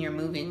bike when you're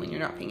moving, when you're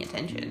not paying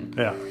attention.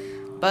 Yeah.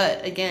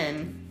 But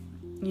again,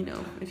 you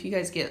know, if you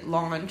guys get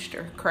launched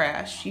or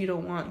crashed, you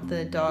don't want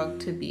the dog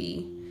to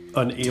be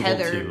Unable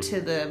tethered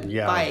to the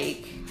Yeah.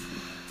 bike.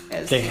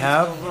 As They things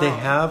have go they wrong.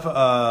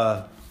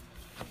 have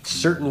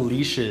certain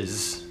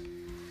leashes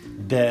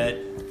that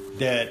if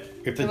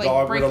the They're like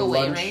dog were to breakaway,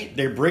 lunge, right?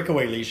 they're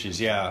breakaway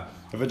leashes. Yeah,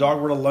 if a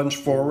dog were to lunge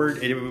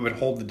forward, it would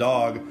hold the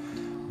dog.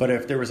 But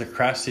if there was a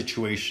crash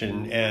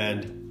situation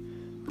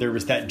and there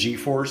was that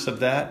G-force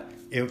of that,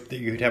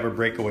 you'd have a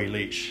breakaway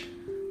leash.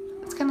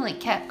 It's kind of like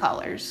cat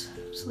collars,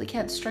 so they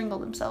can't strangle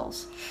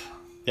themselves.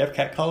 They have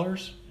cat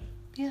collars?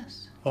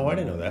 Yes. Oh, I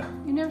didn't know that.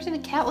 You've never seen a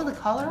cat with a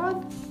collar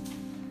on?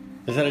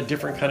 Is that a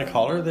different kind of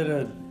collar than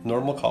a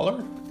normal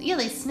collar? Yeah,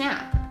 they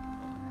snap.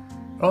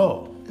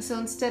 Oh, So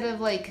instead of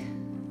like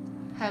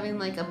having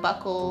like a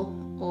buckle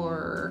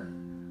or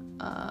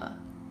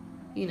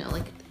you know,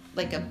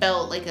 like a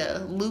belt, like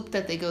a loop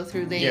that they go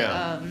through,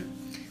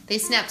 they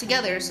snap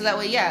together. So that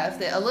way, yeah,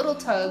 if a little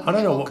tug, I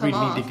don't it know will what we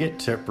come need to off. get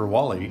to for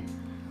Wally.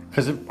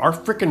 Because our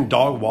freaking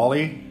dog,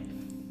 Wally,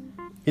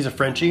 he's a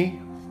Frenchie.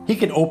 He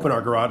can open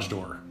our garage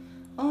door.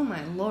 Oh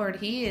my lord,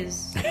 he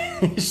is.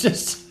 He's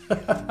just...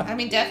 I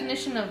mean,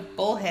 definition of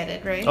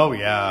bullheaded, right? Oh,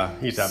 yeah.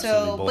 He's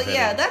absolutely So, but bullheaded.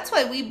 yeah, that's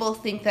why we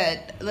both think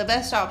that the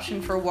best option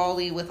for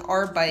Wally with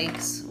our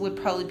bikes would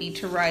probably be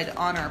to ride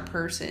on our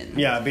person.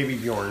 Yeah, Baby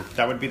Bjorn.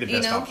 That would be the best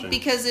You know, option.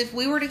 because if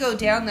we were to go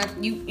down, that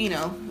you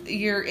know,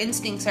 your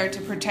instincts are to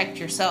protect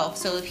yourself.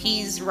 So if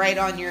he's right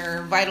on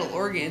your vital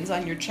organs,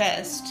 on your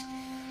chest,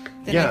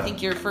 then I Yeah.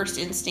 think your first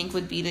instinct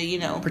would be to, you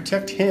know,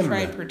 Protect him.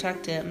 try and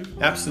protect him.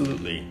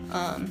 Absolutely.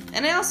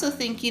 And I also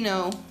think, you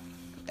know,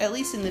 at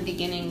least in the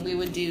beginning, we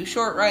would do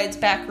short rides,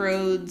 back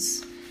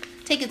roads,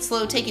 take it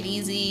slow, take it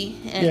easy,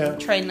 and Yeah.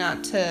 try not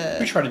We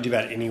to. try to do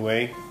that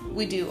anyway.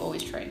 We do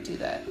always try to do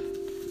that.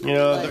 You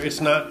know, But-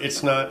 it's not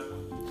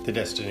the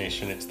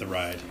destination, it's the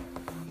ride.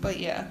 But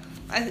yeah,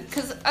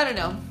 because I don't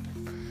know.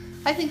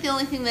 I think the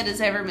only thing that is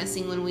ever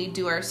missing when we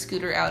do our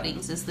scooter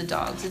outings is the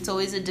dogs. It's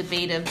always a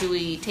debate of do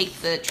we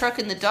take the truck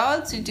and the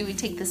dogs or do we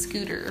take the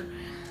scooter?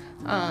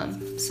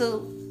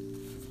 So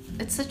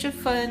it's such a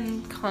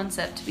fun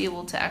concept to be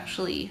able to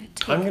actually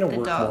take I'm gonna the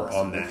work dogs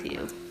more on with that. you.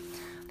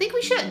 I think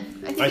we should. I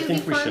think, I it would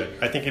think be we fun. should.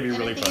 I think it'd be And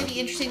really I think fun. it'd be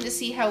interesting to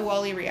see how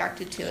Wally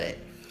reacted to it.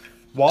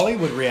 Wally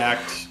would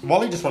react.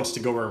 Wally just wants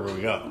to go wherever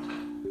we go.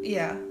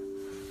 Yeah.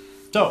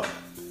 So,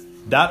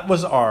 that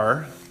was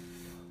our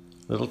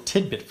little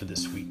tidbit for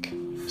this week.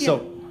 Yeah.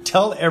 So,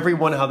 tell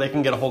everyone how they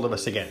can get a hold of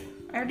us again.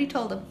 I already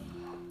told them.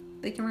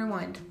 They can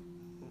rewind.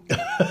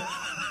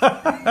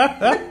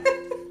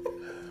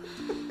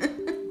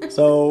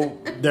 So,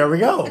 there we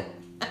go.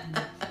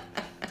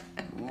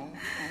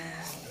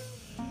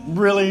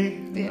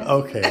 Really? Yeah.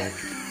 Okay.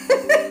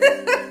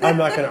 I'm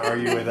not going to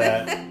argue with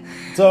that.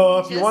 So,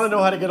 if you want to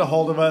know how to get a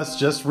hold of us,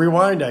 just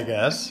rewind, I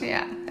guess.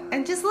 Yeah.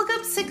 And just look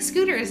up Six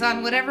Scooters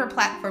on whatever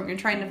platform you're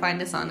trying to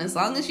find us on. As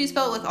long as you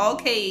spell it with all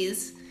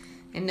K's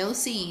and no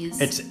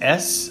C's. It's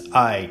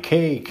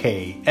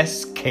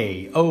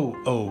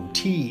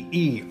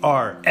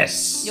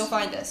SIKKSKOOTERS. You'll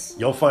find us.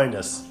 You'll find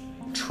us.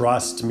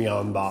 Trust me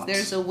on that.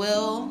 There's a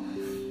will,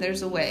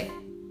 there's a way.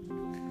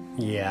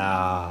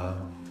 Yeah.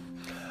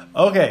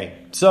 Okay,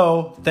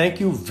 so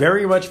thank you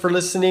very much for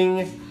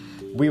listening.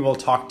 We will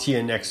talk to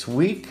you next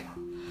week.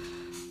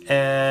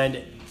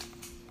 And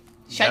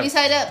Shiny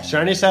side up.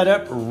 shiny side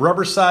up,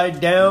 rubber side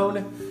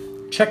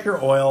down. Check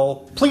your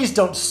oil. Please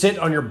don't sit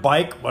on your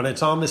bike when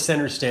it's on the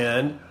center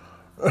stand.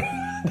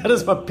 That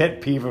is a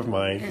pet peeve of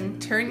mine.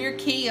 And turn your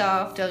key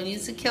off. Don't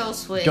use the kill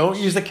switch. Don't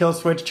use the kill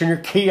switch. Turn your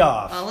key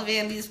off. All of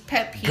Andy's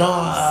pet peeves.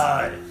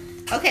 God.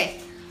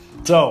 Okay.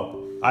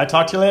 So, I'll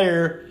talk to you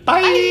later.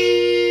 Bye. Bye.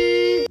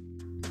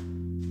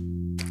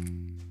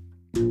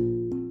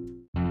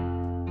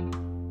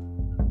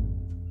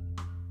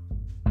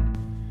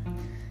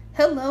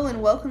 Hello and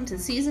welcome to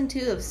Season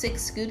 2 of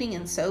Six Scooting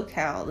in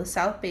SoCal, the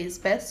South Bay's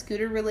best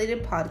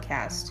scooter-related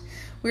podcast.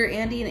 We're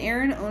Andy and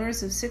Aaron,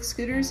 owners of Six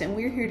Scooters, and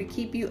we're here to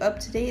keep you up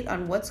to date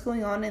on what's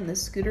going on in the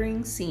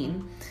scootering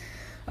scene.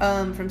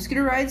 From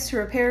scooter rides to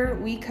repair,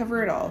 we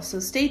cover it all.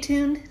 So stay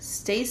tuned,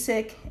 stay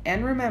sick,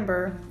 and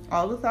remember,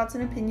 all the thoughts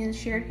and opinions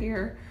shared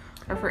here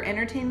are for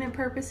entertainment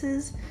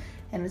purposes,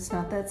 and it's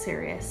not that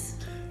serious.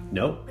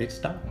 No,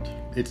 it's not.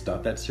 It's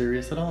not that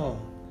serious at all.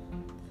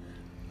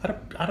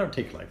 I don't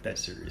take life that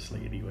seriously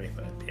anyway,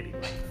 but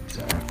anyway.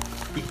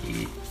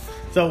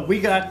 So we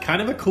got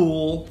kind of a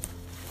cool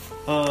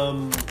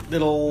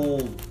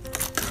little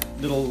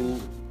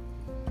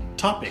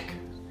topic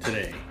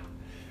today.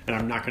 And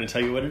I'm not going to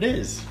tell you what it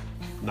is.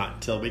 Not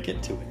until we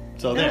get to it.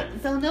 So there.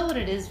 They'll know what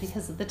it is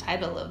because of the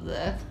title of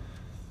the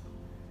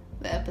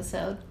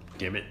episode.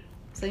 Damn it.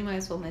 So you might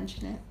as well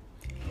mention it.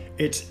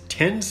 It's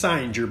 10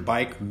 signs your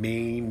bike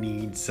may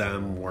need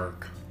some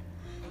work.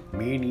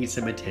 May need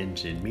some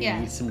attention. May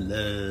need some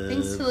love.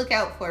 Things to look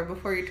out for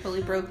before you're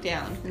totally broke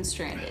down and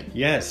stranded.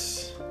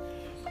 Yes.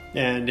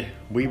 And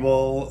we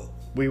will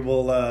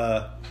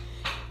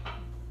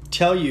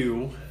tell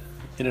you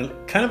in a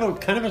kind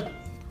of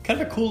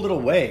a cool little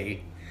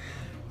way.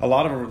 A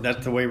lot of them,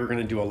 that's the way we're going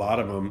to do a lot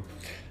of them.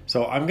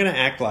 So I'm going to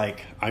act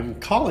like I'm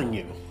calling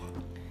you.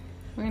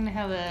 We're going to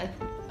have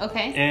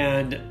okay.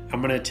 And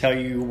I'm going to tell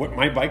you what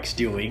my bike's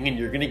doing, and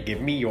you're going to give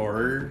me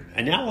your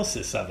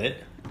analysis of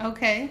it.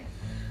 Okay.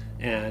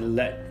 And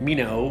let me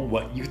know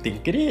what you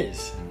think it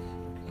is.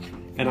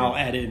 And I'll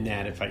add in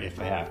that if I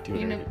have to.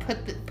 You're going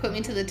to put me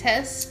to the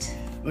test?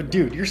 Oh,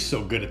 dude, you're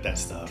so good at that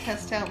stuff.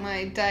 Test out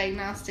my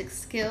diagnostic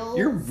skills?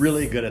 You're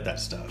really good at that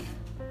stuff.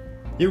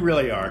 You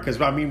really are. Because,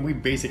 I mean, we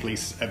basically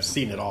have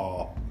seen it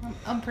all.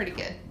 I'm pretty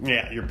good.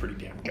 Yeah, you're pretty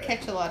damn good. I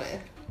catch a lot of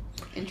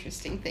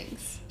interesting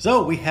things.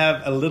 So, we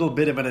have a little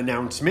bit of an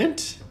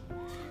announcement.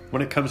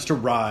 When it comes to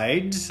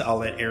rides, I'll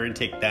let Aaron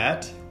take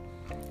that.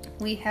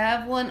 We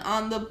have one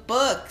on the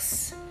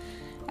books.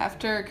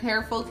 After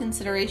careful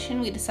consideration,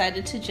 we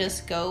decided to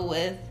just go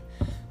with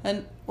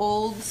an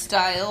old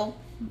style.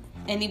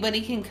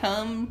 Anybody can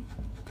come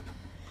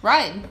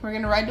ride. We're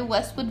going to ride to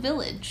Westwood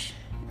Village.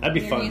 That'd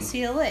be fun.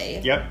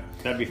 UCLA. Yep,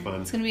 that'd be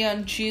fun. It's going to be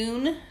on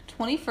June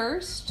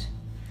 21st.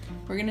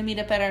 We're going to meet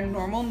up at our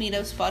normal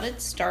meetup spot at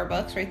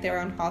Starbucks right there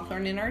on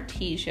Hawthorne and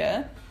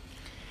Artesia.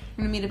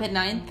 We're going to meet up at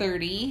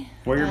 9:30.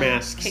 Wear your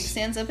masks.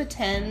 Kickstands up at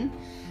 10.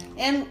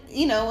 And,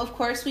 you know, of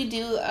course, we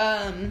do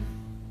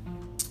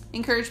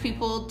encourage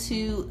people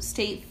to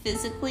stay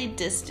physically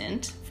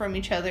distant from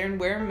each other and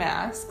wear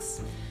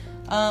masks.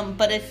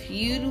 But if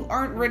you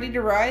aren't ready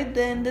to ride,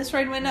 then this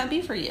ride might not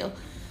be for you.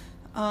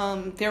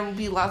 There will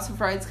be lots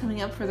of rides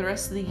coming up for the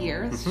rest of the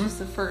year. This is just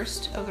the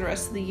first of the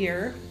rest of the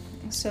year.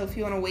 So if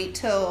you want to wait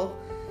till,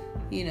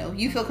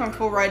 you feel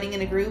comfortable riding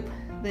in a group,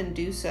 then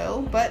do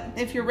so. But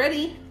if you're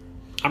ready...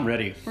 I'm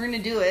ready. We're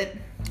going to do it.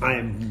 I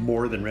am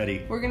more than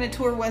ready. We're going to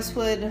tour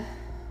Westwood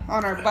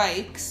on our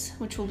bikes,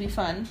 which will be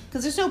fun.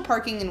 Because there's no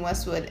parking in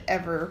Westwood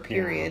ever,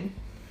 period. Yeah.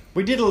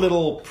 We did a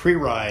little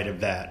pre-ride of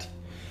that.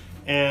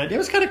 And it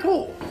was kind of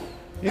cool.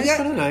 It was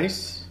kind of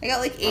nice. I got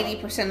like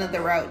 80% of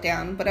the route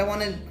down. But I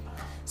want to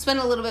spend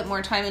a little bit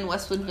more time in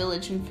Westwood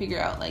Village and figure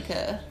out like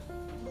a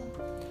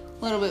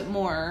little bit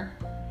more...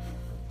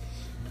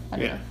 I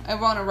don't know. I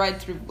want to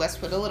ride through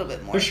Westwood a little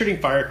bit more. They're shooting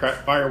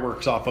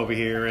fireworks off over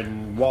here,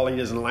 and Wally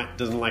doesn't like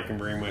them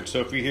very much. So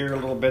if you hear a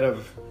little bit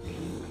of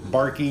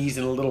barkies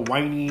and little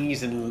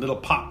whinies and little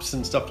pops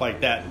and stuff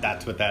like that.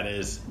 That's what that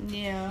is.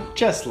 Yeah.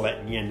 Just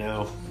letting you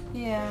know.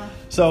 Yeah.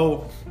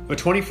 So the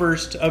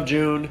 21st of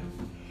June,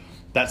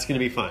 that's going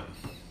to be fun.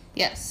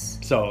 Yes.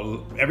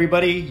 So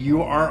everybody,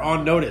 you are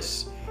on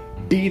notice.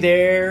 Be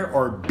there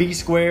or be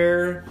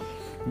square.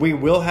 We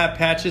will have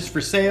patches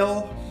for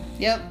sale.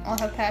 Yep, I'll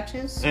have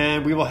patches.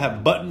 And we will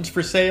have buttons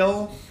for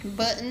sale.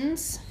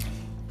 Buttons.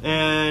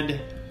 And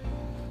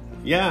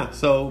yeah,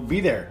 so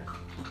be there.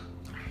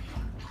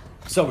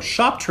 So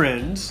shop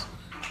trends.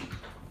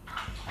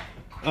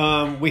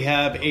 We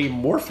have a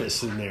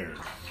Morphous in there.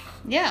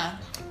 Yeah.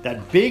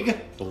 That big,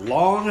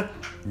 long,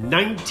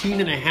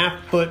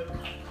 19.5-foot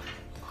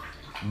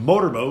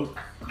motorboat.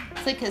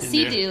 It's like a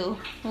Sea-Doo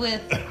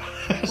with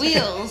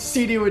wheels.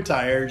 Sea-Doo with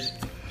tires.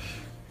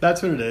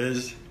 That's what it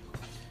is.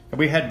 And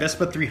we had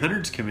Vespa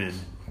 300s come in.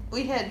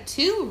 We had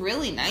 2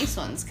 really nice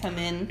ones come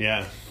in.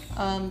 Yeah.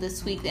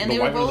 This week, and The they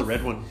were white one or both the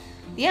red one.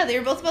 Yeah, they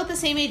were both about the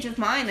same age of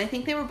mine. I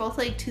think they were both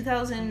like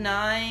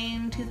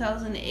 2009,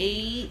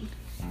 2008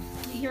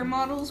 year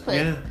models, but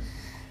Yeah.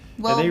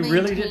 well And they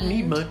really didn't maintained.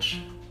 need much.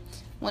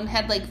 One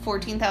had like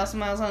 14,000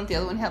 miles on it. The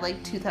other one had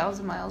like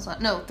 2,000 miles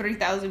on. No,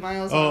 3,000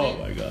 miles on Oh it.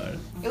 my god.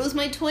 It was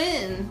my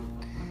twin.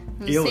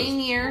 It was It was same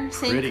year,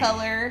 same pretty.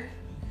 color,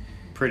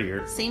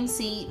 Prettier. same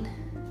seat.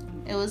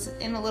 It was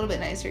in a little bit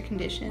nicer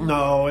condition.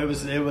 No, it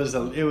was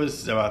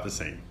about the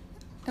same.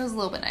 It was a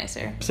little bit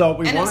nicer. So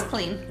we And it want was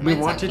clean. We Mine's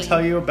want not to clean.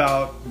 tell you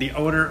about the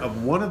owner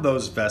of one of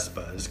those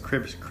Vespas,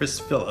 Chris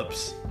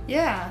Phillips.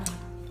 Yeah.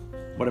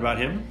 What about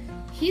him?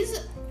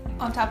 He's,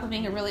 on top of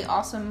being a really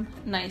awesome,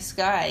 nice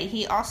guy,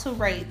 he also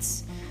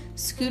writes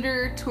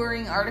scooter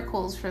touring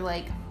articles for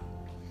like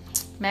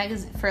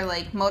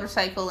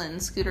motorcycle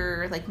and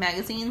scooter like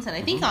magazines, and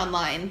I think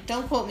online.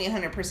 Don't quote me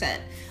 100%,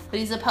 but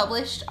he's a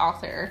published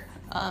author.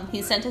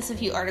 He sent us a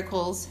few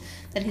articles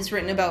that he's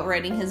written about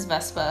riding his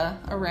Vespa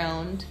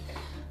around.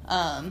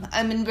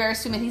 I'm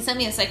embarrassed to admit he sent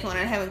me a second one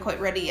and I haven't quite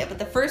read it yet, but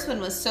the first one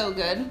was so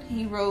good.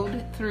 He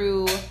rode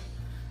through,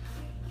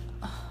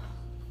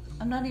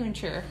 I'm not even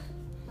sure.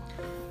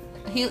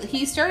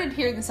 He started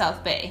here in the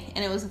South Bay,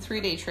 and it was a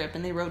 3-day trip,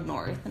 and they rode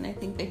north, and I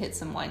think they hit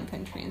some wine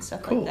country and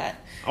stuff Cool. like that.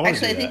 I wanna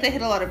Actually, do I think that. they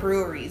hit a lot of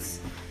breweries,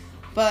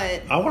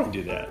 but I want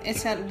to do that. it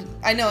sounded.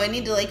 I know I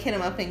need to like hit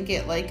him up and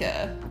get like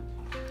a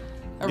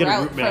Get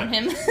route route map. from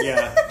him.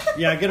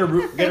 yeah. Get a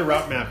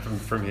route map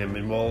from him,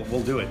 and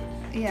we'll do it.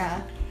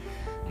 Yeah.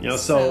 You know,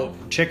 so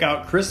check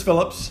out Chris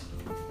Phillips,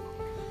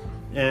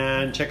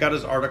 and check out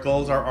his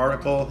articles.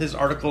 His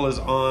article is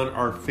on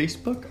our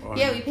Facebook.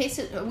 Yeah,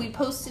 we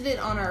posted it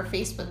on our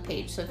Facebook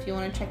page, so if you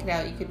want to check it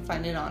out, you can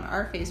find it on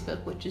our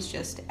Facebook, which is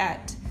just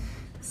at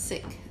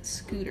Sick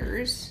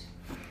Scooters.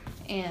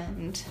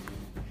 And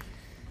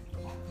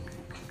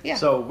yeah.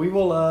 So we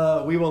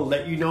will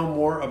let you know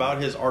more about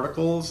his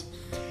articles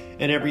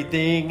and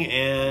everything,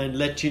 and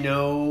let you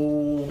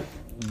know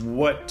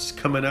what's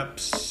coming up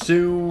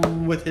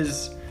soon with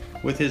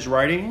his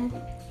writing.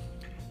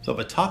 So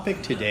the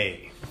topic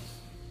today,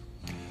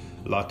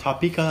 La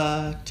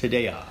Topica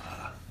Todaya.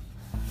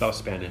 That was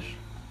Spanish.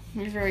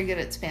 You're very good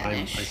at I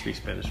Spanish. speak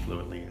Spanish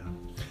fluently.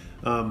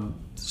 Yeah.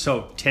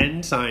 So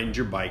 10 signs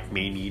your bike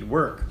may need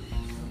work.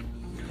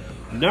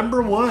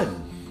 Number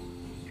 1.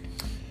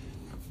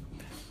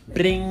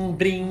 Bring,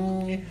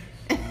 bring.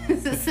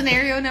 This is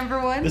scenario number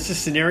 1. This is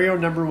scenario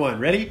number 1.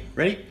 Ready?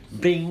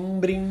 Bring,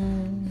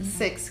 bring.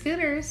 Sick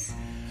Scooters.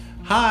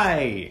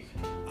 Hi,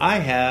 I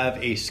have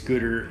a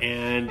scooter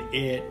and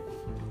it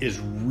is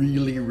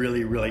really,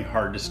 really, really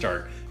hard to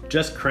start.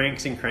 Just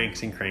cranks and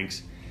cranks and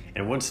cranks.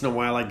 And once in a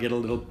while I get a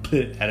little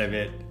pit out of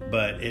it,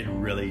 but it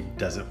really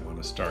doesn't want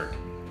to start.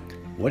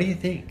 What do you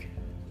think?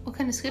 What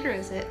kind of scooter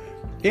is it?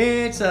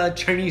 It's a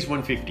Chinese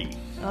 150.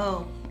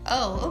 Oh,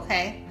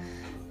 okay.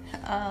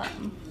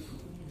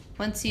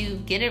 Once you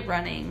get it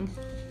running,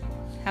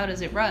 how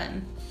does it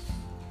run?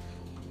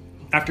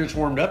 After it's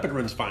warmed up, it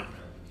runs fine.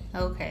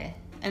 Okay.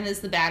 And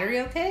is the battery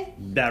okay?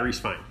 Battery's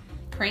fine.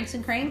 Cranks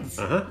and cranks?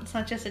 Uh-huh. It's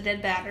not just a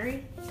dead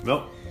battery?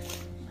 Nope.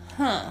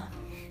 Huh.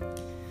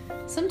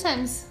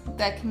 Sometimes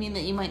that can mean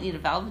that you might need a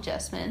valve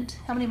adjustment.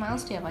 How many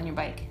miles do you have on your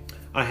bike?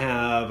 I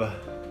have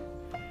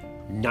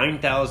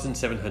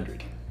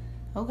 9,700.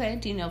 Okay.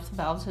 Do you know if the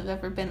valves have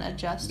ever been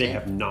adjusted? They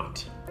have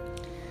not.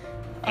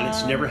 And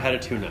it's never had a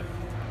tune-up.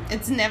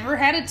 It's never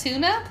had a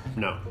tune-up?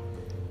 No.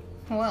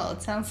 Well,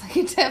 it sounds like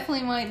you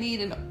definitely might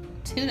need a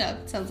tune-up.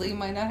 It sounds like you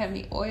might not have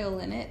any oil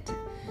in it.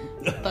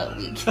 But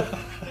we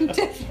can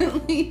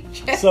definitely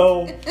check.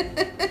 So,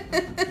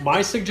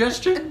 my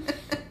suggestion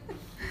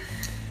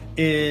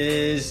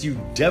is you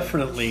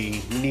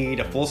definitely need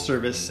a full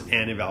service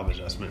and a valve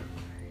adjustment.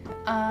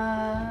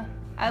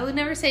 I would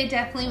never say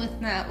definitely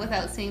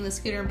without seeing the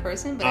scooter in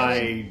person, but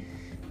I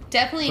would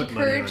definitely put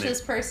money encourage on it.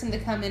 this person to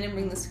come in and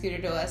bring the scooter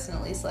to us and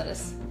at least let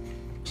us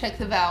check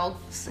the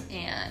valves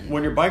and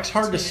When your bike's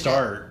hard to tune it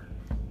start,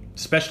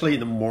 especially in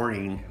the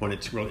morning when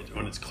it's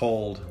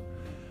cold,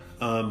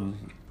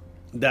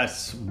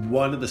 that's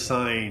one of the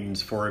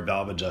signs for a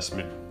valve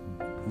adjustment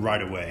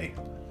right away.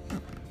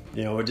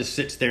 You know, it just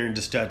sits there and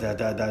just da da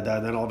da da da.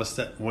 And then all of a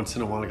sudden, once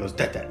in a while, it goes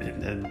da da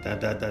and then da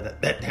da da da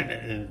da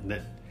and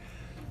then,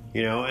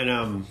 you know,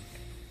 and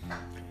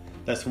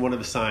that's one of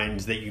the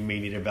signs that you may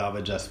need a valve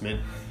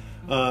adjustment.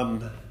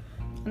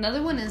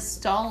 Another one is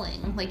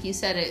stalling. Like you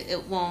said,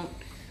 it won't.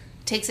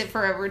 Takes it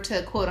forever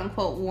to quote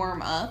unquote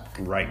warm up.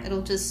 Right.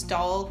 It'll just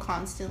stall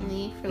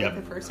constantly for like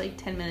the first like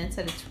 10 minutes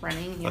that it's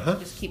running. You have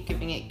to just keep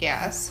giving it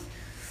gas.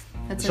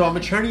 So on the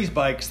Chinese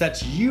bikes,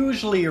 that's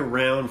usually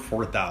around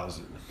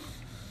 4,000.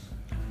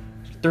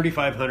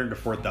 3,500 to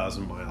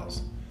 4,000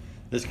 miles.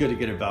 It's good to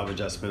get a valve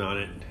adjustment on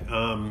it.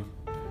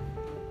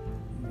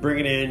 Bring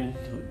it in,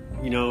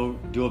 you know,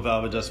 do a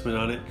valve adjustment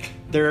on it.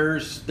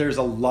 There's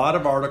a lot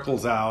of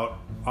articles out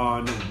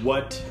on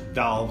what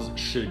valves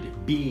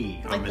should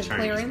be on the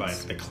Chinese bike.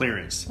 The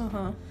clearance.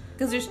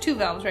 Because there's two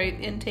valves, right?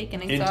 Intake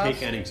and exhaust.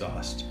 Intake and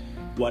exhaust.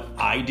 What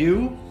I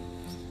do,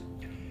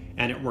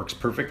 and it works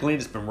perfectly,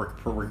 it's been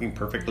working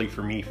perfectly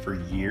for me for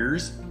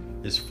years,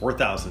 is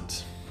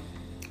 4,000s.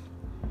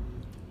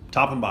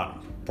 Top and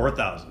bottom,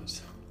 4,000s.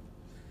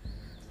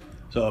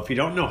 So if you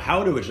don't know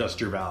how to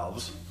adjust your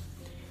valves,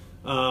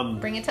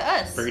 bring it to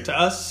us. Bring it to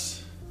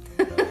us,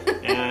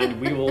 and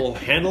we will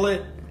handle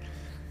it.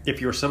 If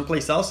you're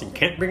someplace else and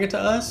can't bring it to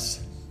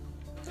us,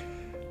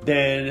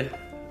 then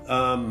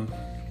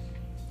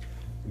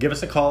give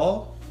us a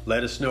call.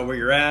 Let us know where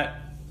you're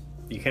at.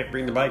 You can't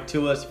bring the bike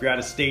to us if you're out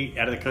of state,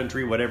 out of the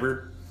country,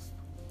 whatever.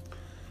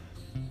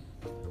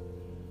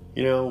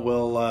 You know,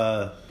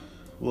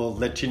 we'll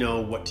let you know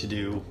what to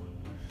do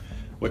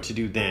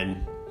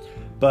then.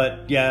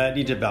 But yeah, it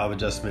needs a valve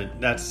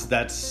adjustment.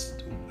 That's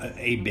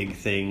a big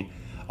thing.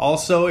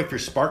 Also, if your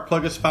spark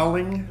plug is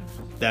fouling,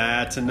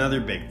 that's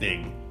another big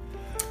thing.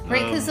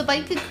 Right, because the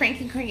bike could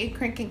crank and crank and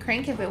crank and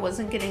crank if it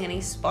wasn't getting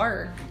any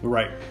spark.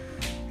 Right.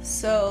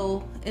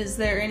 So, is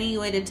there any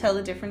way to tell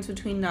the difference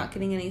between not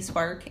getting any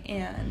spark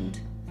and...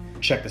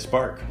 Check the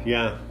spark,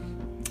 yeah.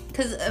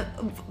 Because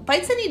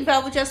bikes that need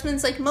valve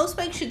adjustments, like most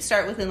bikes should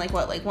start within like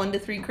 1 to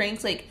 3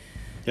 cranks. Like,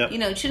 you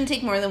know, it shouldn't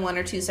take more than 1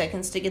 or 2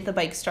 seconds to get the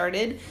bike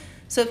started.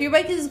 So if your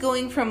bike is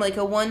going from like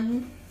a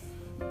 1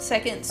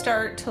 second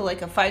start to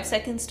like a 5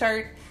 second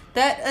start,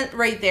 that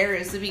right there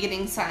is the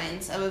beginning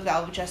signs of a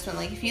valve adjustment.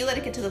 Like if you let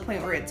it get to the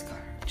point where it's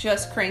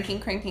just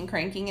cranking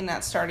and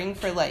not starting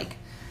for like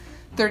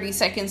 30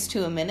 seconds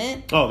to a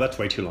minute. Oh, that's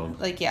way too long.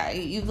 Like, yeah,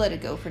 you've let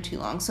it go for too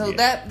long. So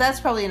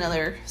that's probably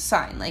another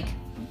sign. Like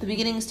the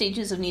beginning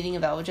stages of needing a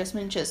valve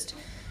adjustment, just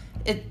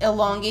it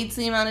elongates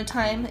the amount of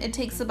time it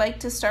takes the bike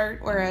to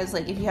start. Whereas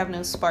like if you have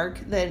no spark,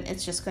 then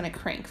it's just going to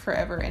crank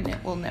forever and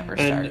it will never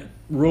start. And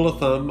rule of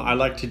thumb, I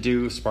like to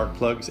do spark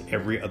plugs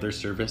every other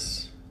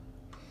service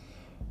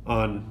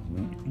on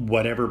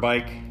whatever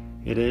bike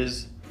it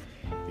is.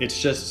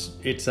 It's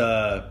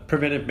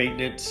preventive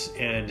maintenance,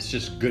 and it's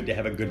just good to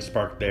have a good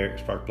spark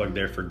plug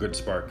there for good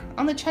spark.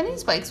 On the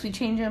Chinese bikes, we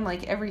change them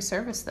like every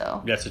service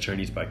though. That's a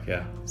Chinese bike,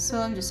 yeah. So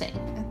I'm just saying,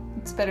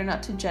 it's better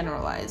not to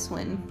generalize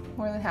when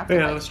more than half the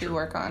bikes we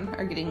work on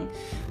are getting...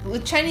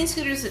 With Chinese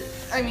scooters,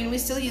 I mean, we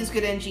still use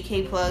good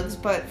NGK plugs,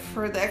 but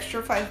for the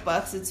extra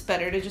 $5, it's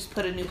better to just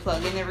put a new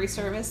plug in every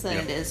service than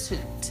it is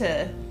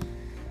to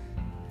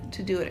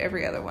do it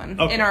every other one,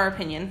 in our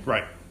opinion.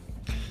 Right.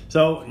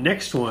 So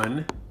next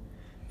one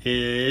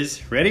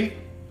is ready?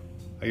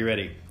 Are you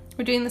ready?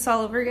 We're doing this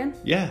all over again?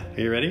 Yeah. Are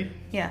you ready?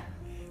 Yeah.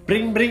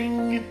 Bring,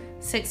 bring.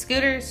 6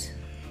 scooters.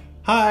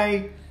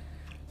 Hi.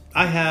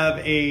 I have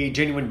a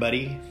Genuine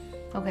Buddy.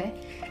 Okay.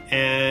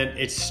 And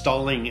it's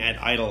stalling at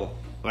idle.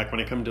 Like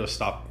when I come to a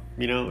stop,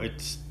 you know, it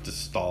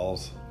just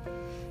stalls.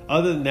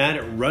 Other than that,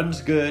 it runs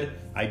good.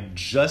 I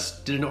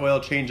just did an oil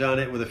change on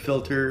it with a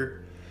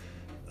filter.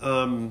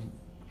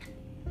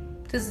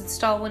 Does it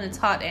stall when it's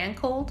hot and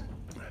cold?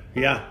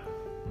 Yeah.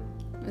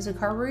 Is it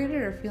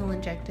carbureted or fuel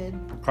injected?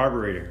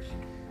 Carburetor.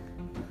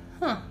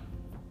 Huh.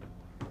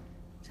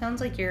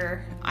 Sounds like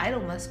your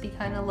idle must be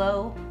kind of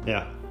low.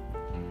 Yeah.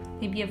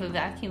 Maybe you have a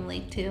vacuum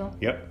leak too.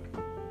 Yep.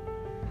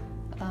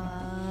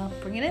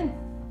 Bring it in.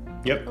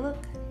 Yep. Take a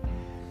look.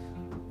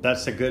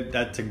 That's a good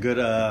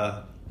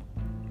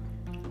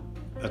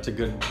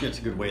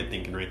way of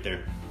thinking right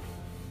there.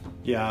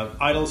 Yeah,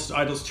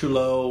 idle's too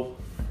low.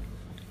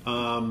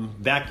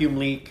 Vacuum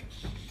leak.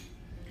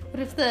 What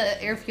if the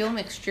air fuel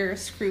mixture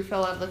screw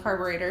fell out of the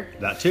carburetor?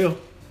 That too.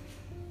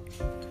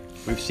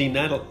 We've seen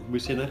that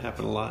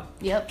happen a lot.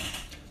 Yep.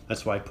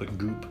 That's why I put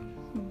goop.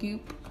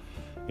 Goop.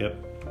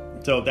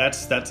 Yep. So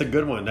that's a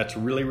good one. That's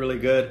really, really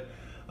good.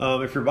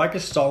 If your bike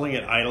is stalling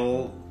at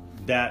idle,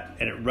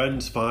 and it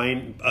runs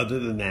fine. Other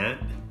than that,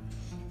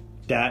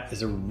 that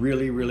is a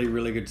really, really,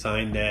 really good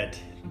sign that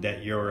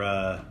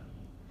your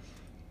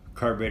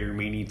carburetor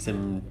may need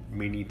some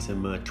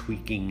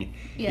tweaking.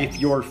 Yes. If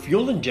your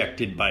fuel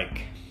injected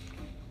bike,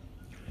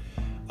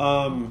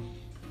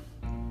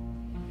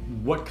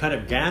 what kind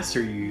of gas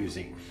are you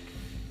using?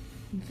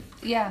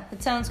 Yeah,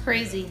 it sounds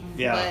crazy.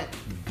 Yeah,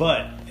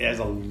 but it has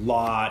a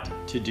lot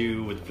to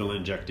do with fuel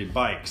injected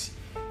bikes.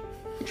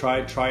 Try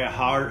a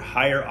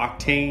higher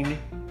octane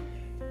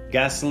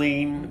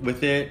gasoline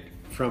with it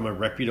from a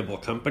reputable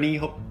company.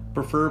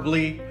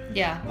 preferably.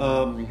 Yeah.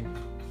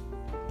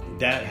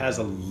 That has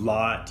a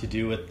lot to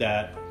do with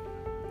that.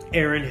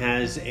 Erin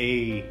has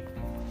a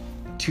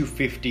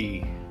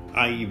 250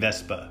 IE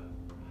Vespa,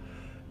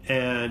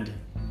 and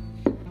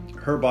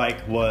her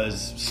bike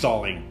was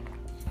stalling.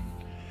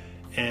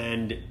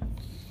 And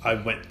I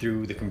went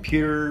through the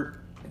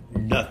computer,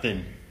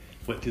 nothing.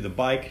 Went through the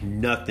bike,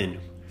 nothing.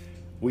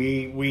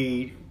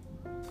 We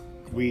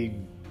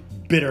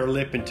bit our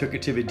lip and took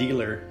it to the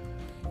dealer,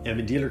 and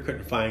the dealer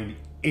couldn't find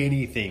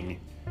anything.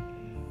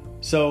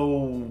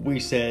 So we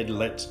said,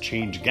 let's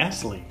change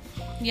gasoline.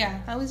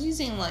 Yeah, I was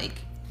using like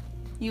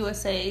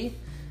USA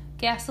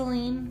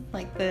gasoline,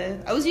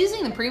 I was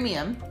using the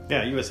premium.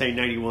 Yeah, USA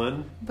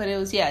 91. But it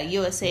was,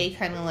 USA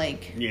kind of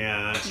like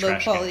low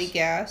quality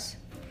gas.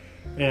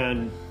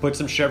 And put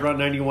some Chevron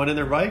 91 in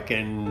their bike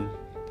and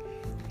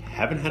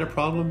haven't had a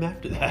problem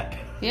after that.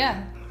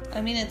 Yeah.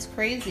 I mean, it's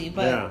crazy,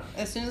 but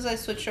as soon as I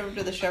switched over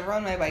to the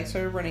Chevron, my bike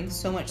started running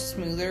so much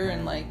smoother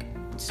and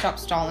stopped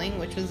stalling,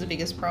 which was the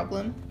biggest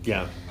problem.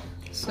 Yeah.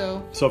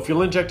 So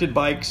fuel injected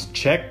bikes,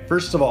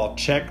 first of all,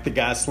 check the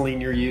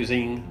gasoline you're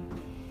using.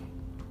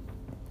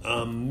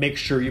 Make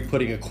sure you're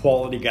putting a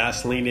quality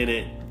gasoline in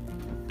it.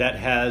 That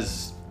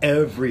has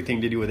everything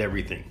to do with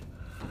everything.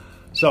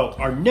 So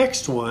our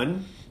next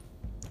one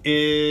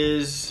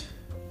is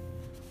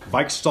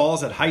bike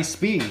stalls at high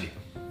speed.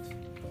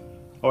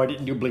 Oh, I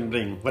didn't do bling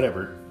bling,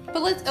 whatever.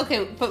 But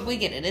we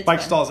get it. It's bike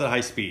fun. stalls at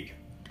high speed.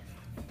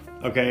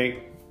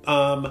 Okay.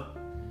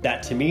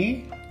 That to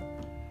me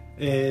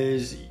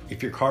is,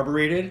 if you're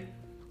carbureted,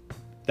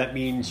 that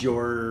means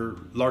your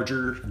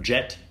larger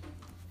jet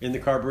in the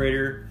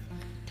carburetor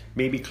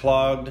may be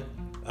clogged.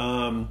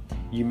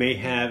 You may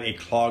have a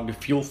clogged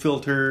fuel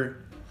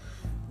filter.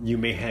 You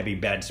may have a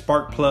bad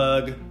spark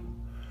plug.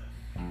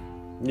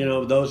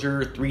 Those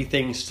are 3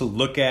 things to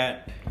look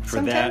at for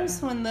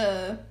Sometimes when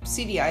the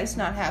CDI is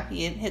not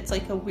happy, it hits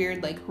like a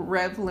weird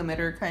rev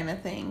limiter kind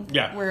of thing.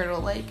 Yeah. Where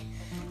it'll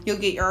you'll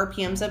get your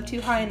RPMs up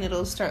too high and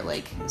it'll start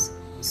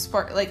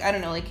spark, I don't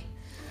know,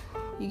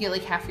 you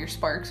get half your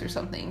sparks or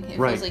something. It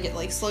feels like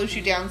it slows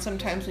you down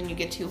sometimes when you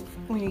get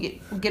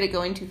it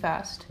going too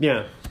fast.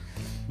 Yeah.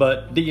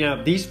 But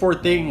these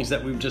 4 things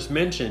that we've just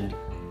mentioned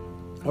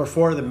are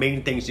 4 of the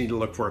main things you need to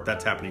look for if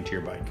that's happening to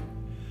your bike.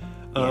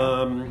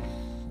 Yeah.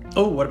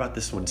 What about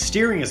this one?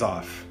 Steering is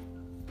off.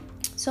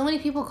 So many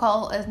people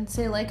call and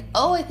say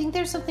I think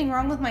there's something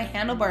wrong with my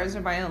handlebars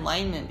or my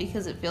alignment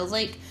because it feels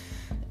like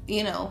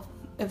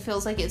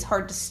it's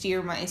hard to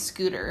steer my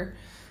scooter.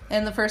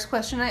 And the first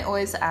question I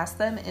always ask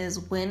them is,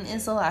 when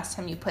is the last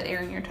time you put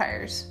air in your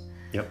tires?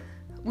 Yep.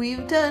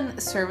 We've done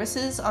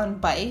services on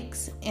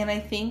bikes, and I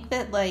think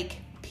that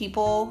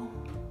people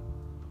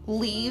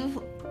leave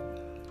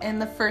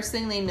and the first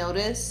thing they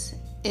notice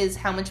is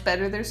how much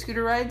better their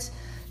scooter rides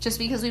just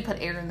because we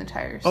put air in the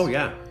tires. Oh,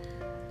 yeah.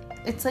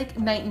 It's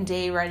night and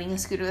day riding a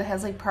scooter that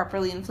has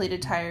properly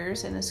inflated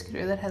tires and a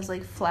scooter that has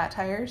flat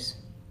tires.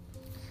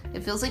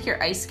 It feels like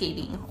you're ice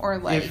skating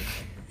or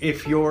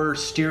If your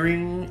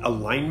steering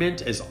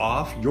alignment is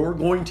off, you're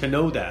going to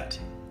know that.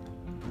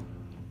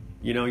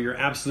 You're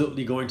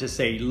absolutely going to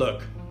say,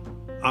 look,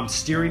 I'm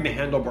steering the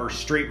handlebar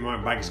straight and my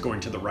bike's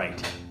going to the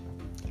right.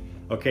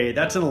 Okay,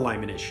 that's an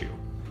alignment issue.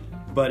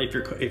 But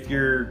if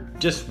you're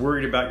just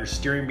worried about your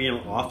steering being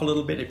off a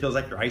little bit, it feels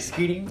like you're ice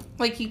skating.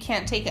 You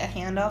can't take a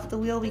hand off the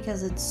wheel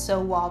because it's so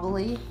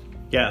wobbly.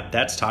 Yeah,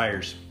 that's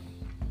tires.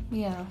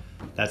 Yeah.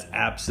 That's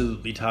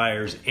absolutely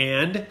tires.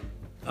 And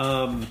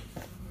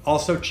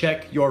also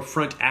check your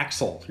front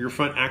axle. Your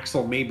front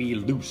axle may be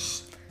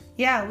loose.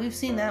 Yeah, we've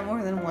seen that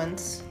more than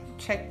once.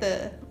 Check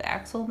the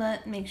axle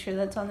nut, make sure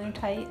that's on there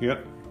tight.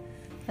 Yep.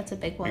 That's a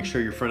big one. Make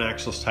sure your front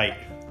axle's tight.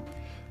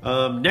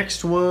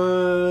 Next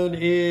one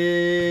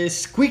is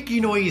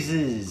squeaky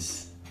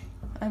noises.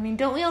 I mean,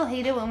 don't we all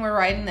hate it when we're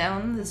riding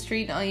down the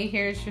street and all you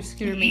hear is your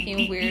scooter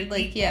making weird,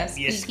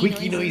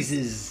 squeaky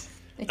noises.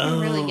 It can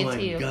really get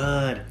to you. Oh my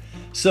God.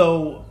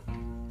 So,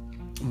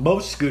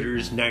 most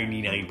scooters,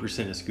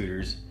 99% of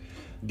scooters,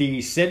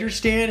 the center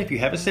stand, if you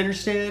have a center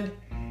stand,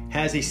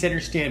 has a center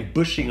stand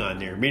bushing on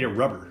there made of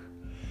rubber.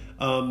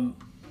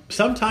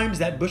 Sometimes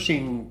that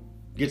bushing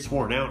gets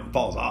worn out and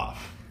falls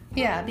off.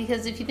 Yeah,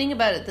 because if you think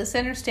about it, the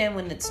center stand,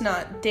 when it's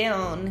not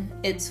down,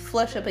 it's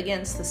flush up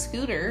against the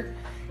scooter,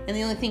 and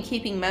the only thing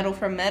keeping metal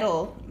from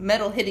metal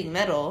hitting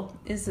metal,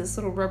 is this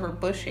little rubber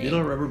bushing.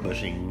 Little rubber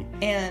bushing.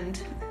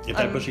 And if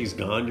that bushing's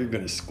gone, you're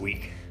going to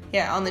squeak.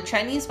 Yeah, on the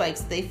Chinese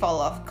bikes, they fall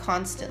off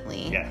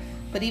constantly. Yeah.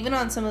 But even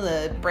on some of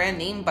the brand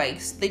name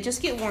bikes, they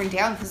just get worn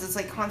down because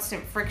it's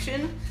constant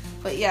friction.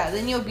 But yeah,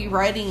 then you'll be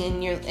riding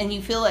and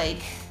you feel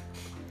like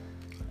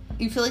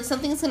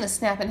something's going to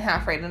snap in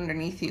half right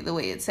underneath you the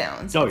way it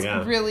sounds. Oh, it's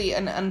yeah. really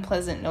an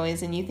unpleasant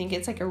noise, and you think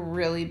it's a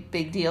really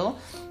big deal.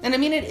 And I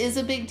mean, it is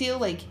a big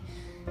deal.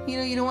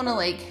 You don't want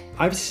to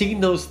I've seen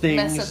those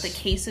things mess up the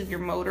case of your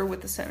motor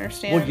with the center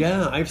stand. Well,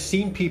 yeah, I've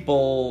seen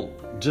people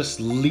just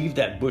leave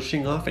that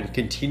bushing off and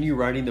continue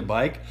riding the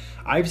bike.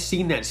 I've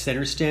seen that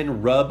center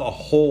stand rub a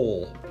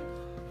hole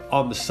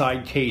on the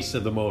side case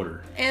of the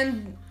motor.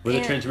 And where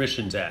the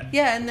transmission's at.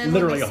 Yeah, and then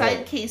Literally when the a side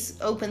hole. case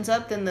opens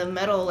up, then the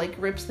metal like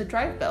rips the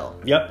drive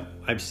belt. Yep,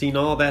 I've seen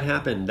all that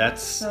happen.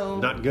 That's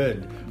not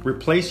good.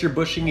 Replace your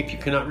bushing if you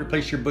cannot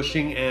replace your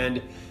bushing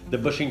and the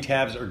bushing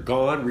tabs are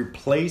gone.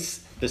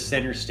 Replace the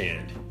center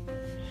stand.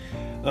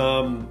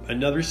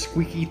 Another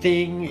squeaky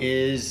thing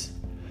is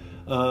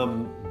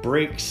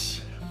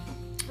brakes.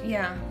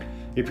 Yeah.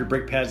 If your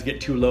brake pads get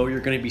too low, you're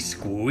going to be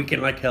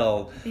squeaking like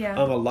hell. Yeah.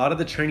 A lot of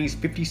the Chinese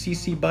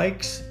 50cc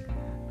bikes,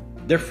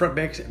 their front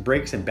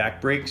brakes and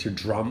back brakes are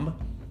drum,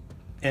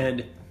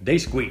 and they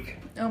squeak.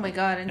 Oh my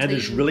god! And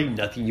there's really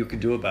nothing you can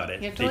do about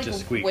it. You have to they like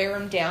just squeak. wear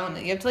them down.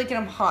 You have to like get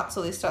them hot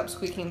so they stop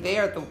squeaking. They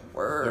are the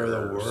worst. They're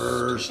the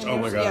worst. Oh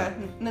my god. Yeah,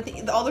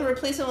 nothing. All the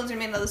replacement ones are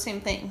made out of the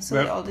same thing, so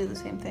Yep. they all do the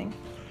same thing.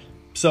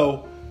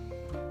 So,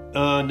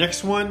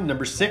 next one,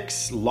 number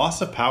 6,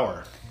 loss of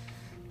power.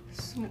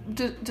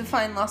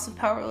 Define loss of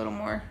power a little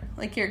more.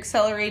 Like you're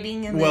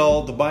accelerating and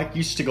Well, the bike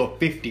used to go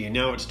 50 and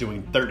now it's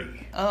doing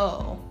 30.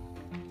 Oh.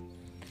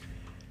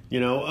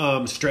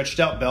 Stretched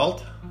out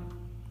belt,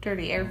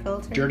 Dirty air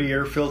filter. dirty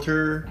air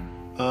filter,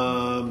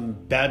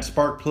 bad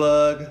spark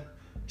plug,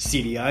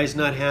 CDI's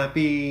not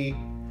happy,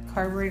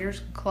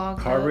 Carburetor's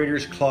clogged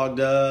carburetor's clogged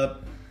up,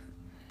 up.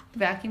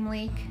 Vacuum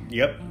leak.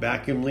 yep,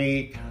 vacuum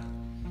leak.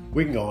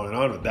 We can go on and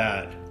on with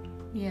that.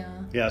 Yeah.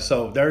 Yeah,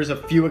 so there's a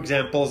few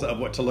examples of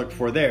what to look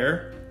for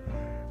there.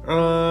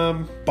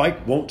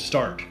 Bike won't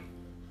start.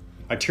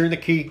 I turn the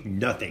key,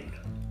 nothing.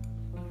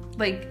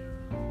 Like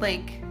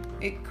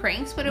it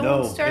cranks but it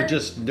won't start?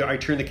 I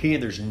turn the key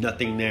and there's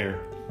nothing there.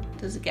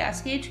 Does the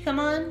gas gauge come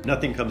on?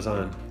 Nothing comes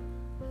on.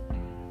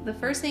 The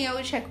first thing I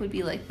would check would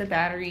be like the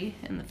battery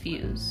and the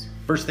fuse.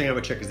 First thing I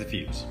would check is the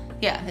fuse.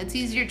 Yeah, it's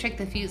easier to check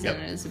the fuse Yep.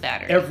 than it is the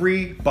battery.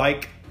 Every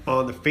bike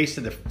on the face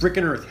of the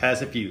frickin' earth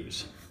has a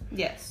fuse.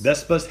 Yes.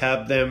 Vespas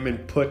have them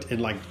and put in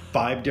like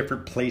 5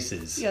 different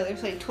places. Yeah,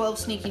 there's like 12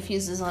 sneaky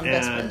fuses on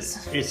And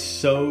Vespas. it's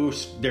so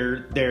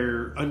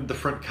they're under the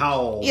front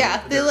cowl.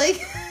 Yeah, they're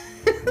like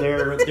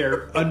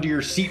they're under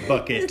your seat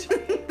bucket.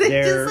 They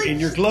They're just, like, in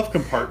your glove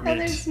compartment. and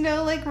there's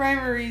no like rhyme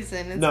or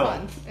reason. It's No,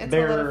 fun. It's a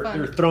lot of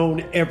they're fun.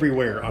 thrown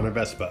everywhere on a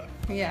Vespa.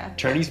 Yeah.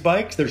 Chinese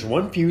bikes, there's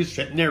one fuse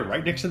sitting there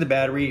right next to the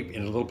battery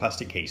in a little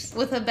plastic case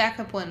With a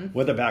backup one.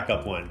 with a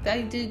backup one.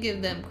 I do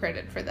give them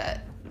credit for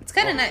that. It's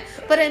kind of nice.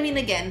 But I mean,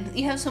 again,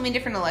 you have so many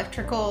different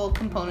electrical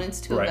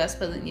components to a Right.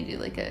 Vespa than you do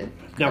like a...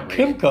 Now,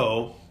 carburetor.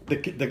 Kimco,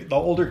 the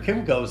older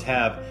Kimcos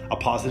have a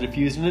positive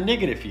fuse and a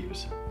negative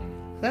fuse.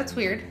 That's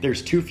weird.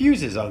 There's 2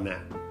 fuses on that.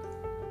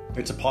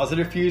 It's a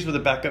positive fuse with a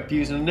backup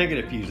fuse and a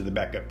negative fuse with a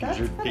backup fuse.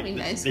 That's gotta be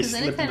nice, They 'cause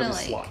then it slip into kinda, the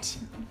like- slots.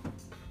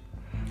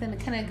 Then it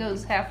kind of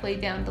goes halfway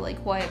down to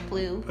like Wyatt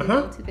Blue.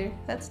 Uh-huh. To there.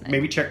 That's nice.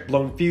 Maybe check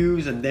blown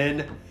fuse, and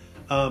then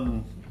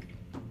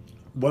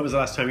when was the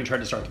last time you tried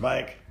to start the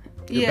bike?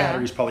 Your Yeah.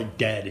 battery's probably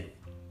dead.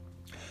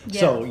 Yeah.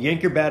 So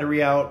yank your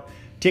battery out,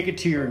 take it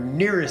to your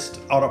nearest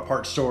auto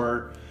parts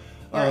store,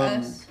 Or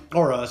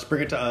us.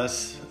 Bring it to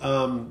us.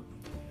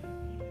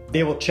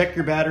 They will check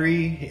your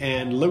battery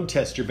and load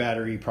test your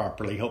battery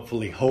properly.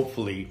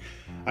 Hopefully,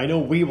 I know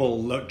we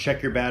will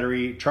check your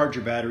battery, charge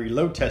your battery,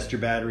 load test your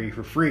battery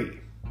for free.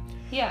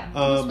 Yeah,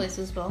 most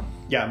places will.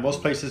 Yeah,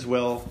 most places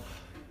will.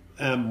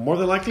 More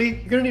than likely,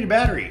 you're gonna need a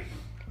battery.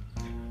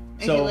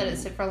 If you let it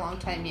sit for a long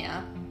time,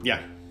 yeah. Yeah.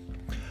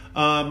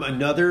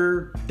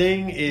 Another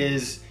thing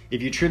is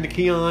if you turn the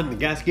key on, the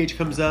gas gauge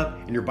comes up,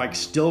 and your bike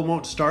still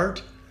won't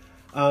start.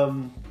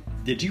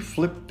 Did you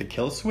flip the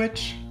kill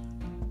switch?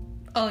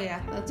 Oh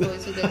yeah, that's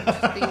always a good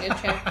thing to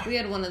check. We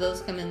had one of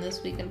those come in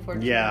this week,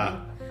 unfortunately. Yeah.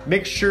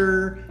 Make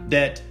sure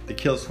that the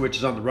kill switch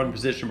is on the run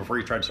position before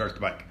you try to start the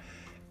bike.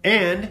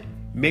 And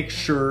make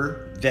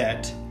sure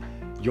that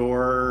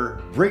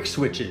your brake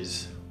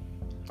switches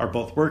are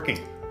both working.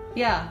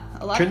 Yeah,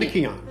 a lot Turn of the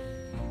people... key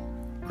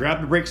on.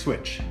 Grab the brake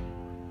switch.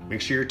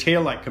 Make sure your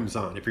tail light comes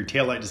on. If your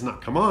tail light does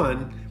not come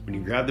on, when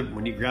you grab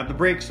the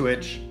brake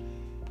switch,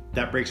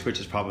 that brake switch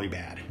is probably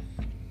bad.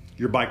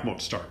 Your bike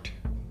won't start.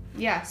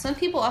 Yeah, some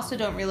people also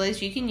don't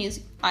realize you can use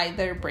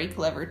either brake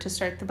lever to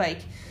start the bike.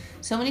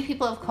 So many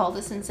people have called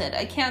us and said,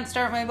 I can't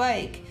start my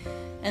bike.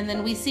 And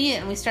then we see it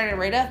and we start it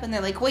right up and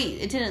they're like,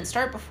 wait, it didn't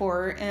start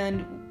before.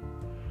 And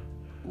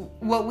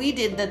what we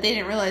did that they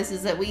didn't realize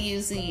is that we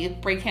use the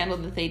brake handle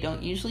that they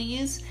don't usually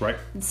use. Right.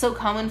 It's so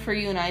common for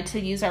you and I to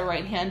use our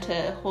right hand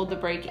to hold the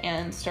brake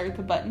and start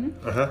the button.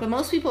 Uh-huh. But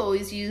most people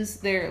always use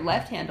their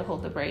left hand to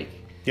hold the brake.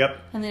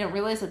 Yep. And they don't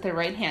realize that their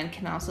right hand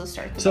can also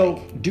start the So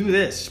bike. do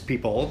this,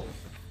 people.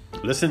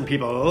 Listen,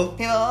 people.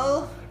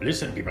 Hello?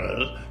 Listen,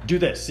 people. Do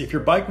this. If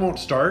your bike won't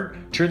start,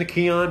 turn the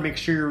key on. Make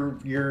sure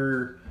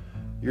your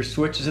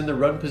switch is in the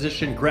run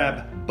position.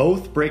 Grab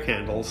both brake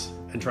handles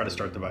and try to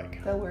start the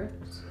bike. That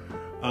works.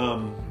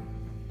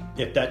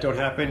 If that don't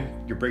happen,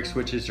 your brake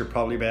switches are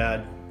probably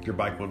bad. Your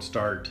bike won't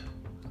start.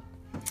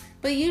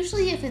 But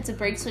usually if it's a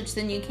brake switch,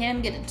 then you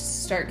can get it to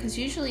start, because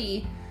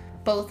usually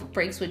both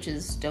brake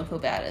switches don't go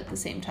bad at the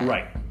same time.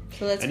 Right.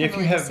 So that's And kind if of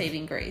you like have a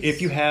saving grace.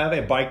 If you have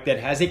a bike that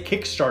has a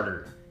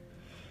Kickstarter,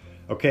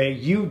 okay,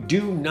 you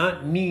do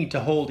not need to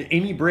hold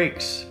any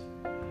brakes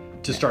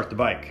to start the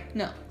bike.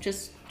 No,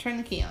 just turn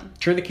the key on.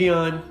 Turn the key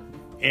on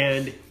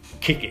and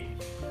kick it.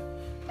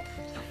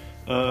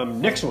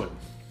 Next one.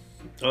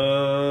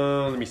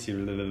 Let me see.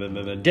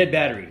 Dead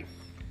battery.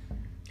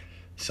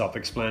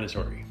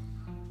 Self-explanatory.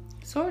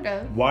 Sort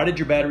of. Why did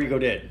your battery go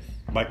dead?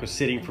 Bike was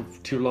sitting for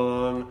too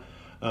long.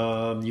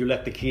 You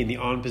left the key in the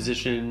on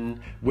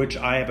position, which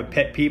I have a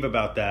pet peeve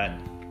about that.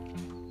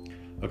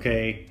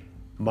 Okay.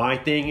 My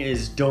thing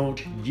is,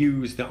 don't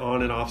use the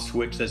on and off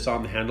switch that's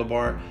on the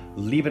handlebar.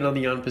 Leave it on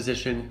the on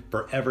position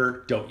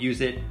forever. Don't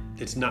use it.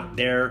 It's not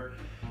there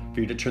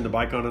for you to turn the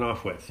bike on and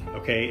off with.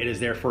 Okay, it is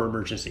there for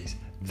emergencies.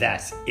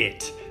 That's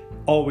it.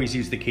 Always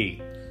use the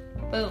key.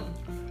 Boom.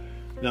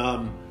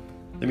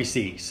 Let me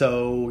see.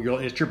 So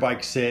it's your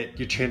bike sit.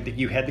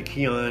 You had the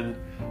key on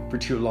for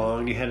too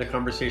long. You had a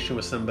conversation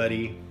with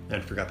somebody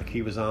and forgot the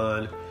key was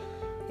on.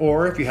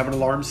 Or if you have an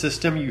alarm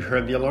system, you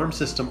heard the alarm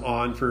system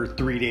on for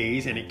 3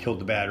 days and it killed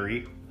the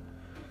battery.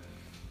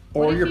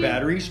 Or your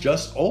battery's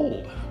just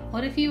old.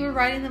 What if you were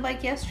riding the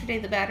bike yesterday,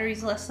 the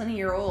battery's less than a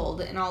year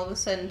old, and all of a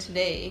sudden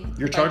today...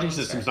 Your charging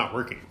system's not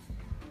working.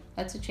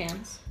 That's a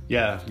chance.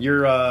 Yeah,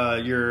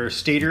 your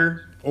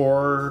stator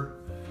or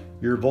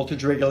your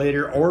voltage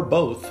regulator or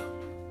both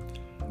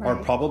are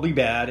probably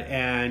bad,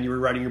 and you were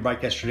riding your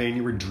bike yesterday and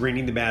you were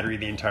draining the battery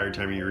the entire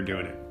time you were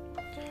doing it.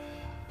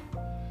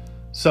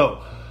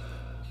 So...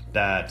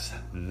 that's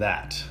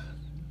that.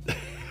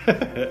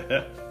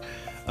 Let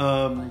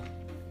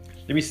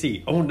me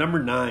see. Oh,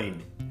 number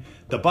 9.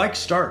 The bike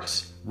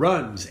starts,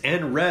 runs,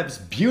 and revs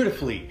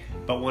beautifully,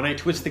 but when I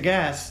twist the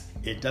gas,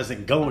 it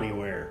doesn't go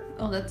anywhere.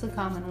 Oh, that's a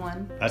common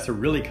one. That's a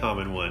really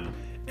common one.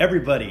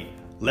 Everybody,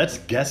 let's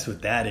guess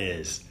what that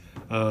is.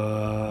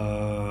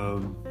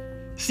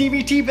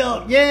 CVT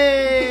belt.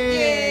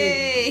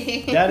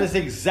 Yay! Yay! That is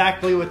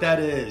exactly what that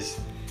is.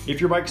 If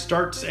your bike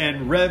starts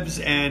and revs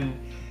and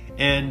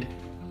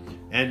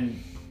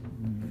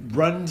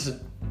runs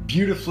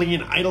beautifully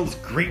and idles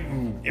great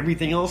and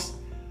everything else,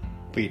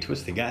 but you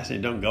twist the gas and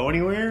it don't go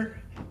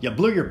anywhere, you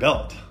blew your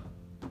belt.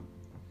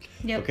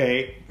 Yep.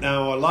 Okay,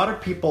 now a lot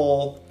of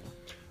people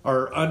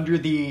are under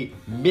the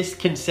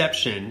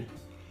misconception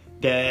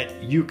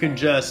that you can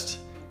just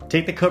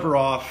take the cover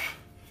off,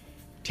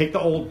 take the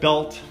old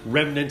belt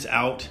remnants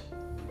out,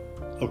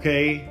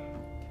 okay,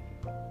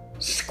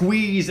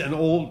 squeeze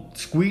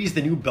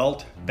the new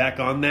belt back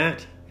on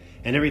that,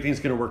 and everything's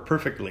going to work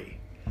perfectly.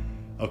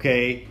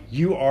 Okay,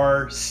 you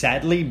are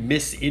sadly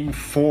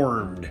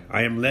misinformed.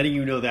 I am letting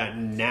you know that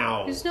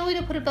now. There's no way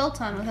to put a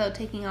belt on without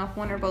taking off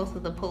one or both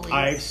of the pulleys.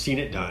 I've seen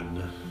it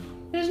done.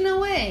 There's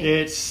no way.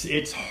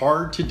 It's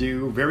hard to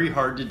do, very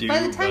hard to do. By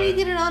the time you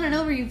get it on and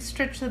over, you've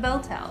stretched the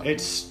belt out.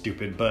 It's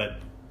stupid, but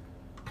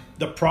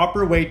the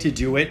proper way to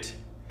do it,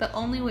 the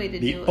only way to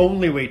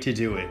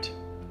do it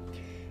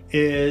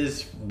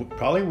is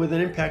probably with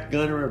an impact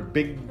gun or a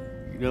big,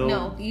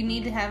 No, you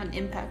need to have an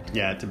impact gun.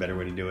 Yeah, it's a better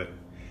way to do it.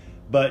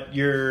 But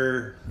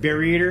your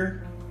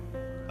variator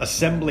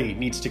assembly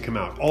needs to come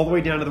out all the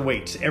way down to the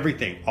weights,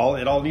 everything.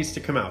 It all needs to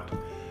come out.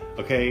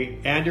 Okay,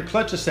 and your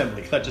clutch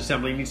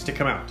assembly needs to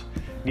come out.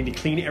 You need to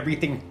clean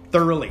everything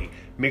thoroughly.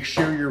 Make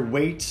sure your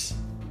weights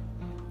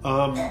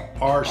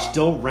are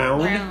still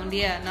round.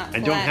 Yeah, not flat.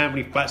 And don't have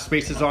any flat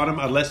spaces on them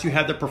unless you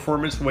have the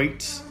performance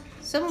weights.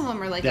 Some of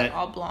them are like an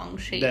oblong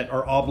shape. That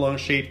are oblong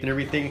shaped and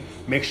everything.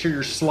 Make sure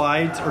your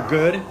slides are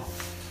good.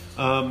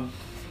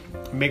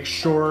 Make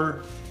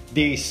sure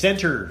the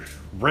center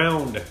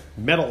round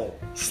metal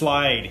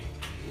slide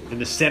in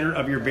the center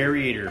of your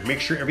variator. Make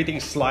sure everything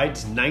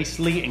slides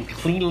nicely and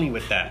cleanly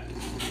with that.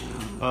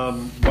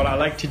 What I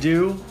like to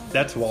do,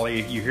 that's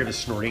Wally, you hear the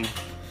snorting.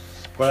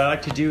 What I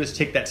like to do is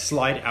take that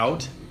slide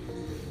out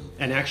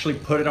and actually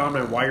put it on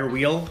my wire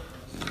wheel,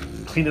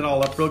 clean it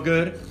all up real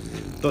good,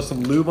 throw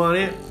some lube on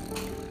it,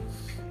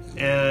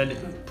 and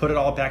put it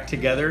all back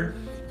together.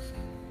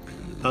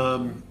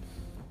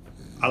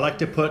 I like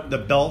to put the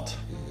belt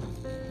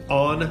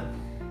on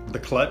the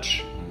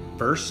clutch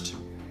first,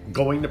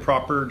 going the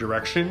proper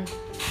direction.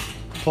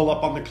 Pull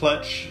up on the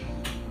clutch,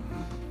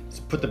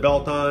 put the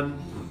belt on.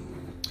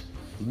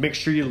 Make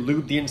sure you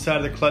lube the inside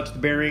of the clutch, the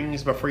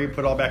bearings, before you put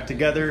it all back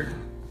together.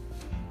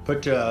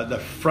 Put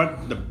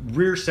the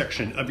rear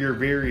section of your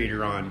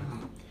variator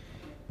on,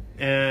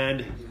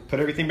 and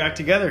put everything back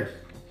together.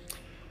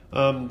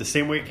 The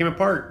same way it came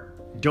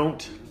apart.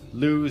 Don't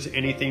lose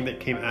anything that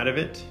came out of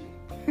it.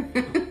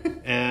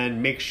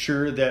 And make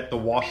sure that the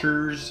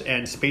washers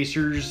and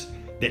spacers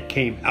that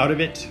came out of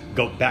it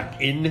go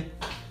back in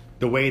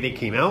the way they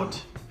came out.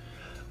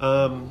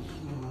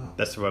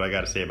 That's what I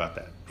got to say about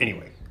that.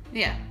 Anyway.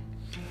 Yeah.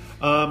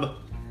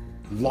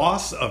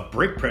 Loss of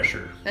brake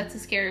pressure. That's a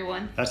scary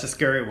one. That's a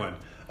scary one.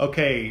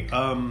 Okay.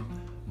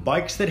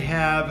 Bikes that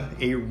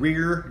have a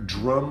rear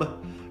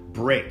drum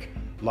brake.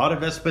 A lot of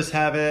Vespas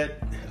have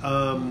it.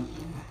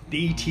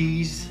 The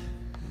ETs.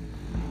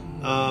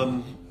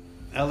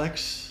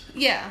 LX.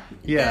 Yeah.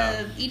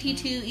 Yeah. The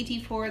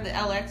ET2, ET4, the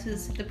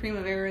LXs, the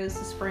Primaveras,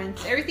 the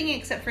Sprints, everything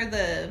except for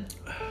the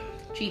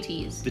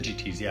GTs. The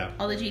GTs, yeah.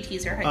 All the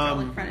GTs are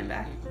hydraulic front and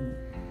back.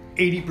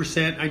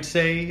 80%, I'd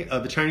say,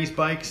 of the Chinese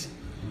bikes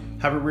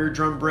have a rear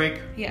drum brake.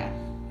 Yeah.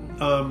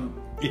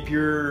 If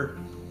your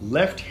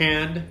left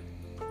hand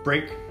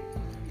brake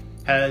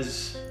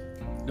has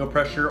no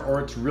pressure,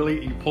 or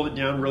you pull it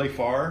down really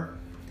far,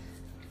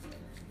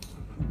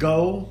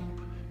 go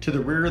to the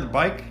rear of the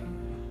bike.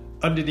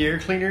 Under the air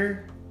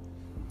cleaner,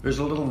 there's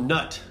a little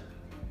nut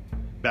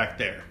back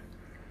there.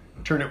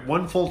 Turn it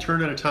one full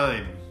turn at a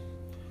time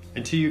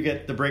until you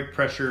get the brake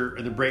pressure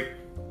or the brake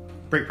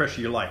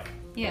pressure you like.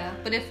 Yeah,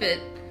 but if it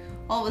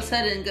all of a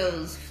sudden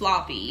goes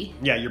floppy,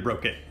 yeah, you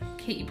broke it.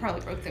 Okay, you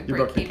probably broke the You brake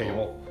broke the cable.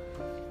 cable.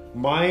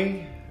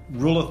 My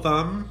rule of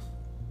thumb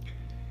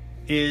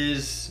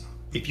is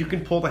if you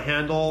can pull the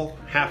handle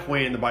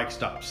halfway and the bike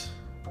stops.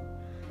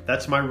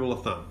 That's my rule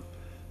of thumb.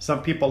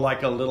 Some people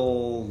like a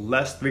little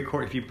less,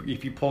 3/4.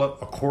 If you pull it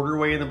a quarter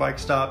way and the bike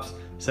stops.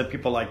 Some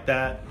people like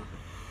that.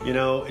 You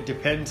know, it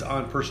depends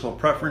on personal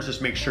preference.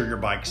 Just make sure your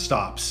bike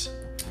stops.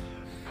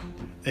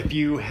 If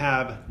you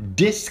have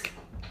disc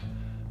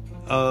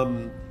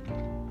on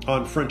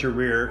front or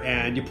rear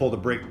and you pull the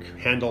brake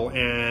handle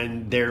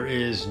and there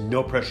is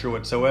no pressure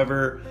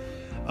whatsoever,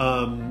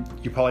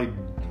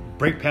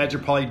 brake pads are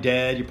probably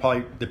dead.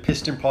 The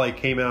piston probably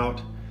came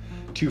out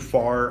too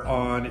far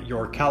on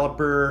your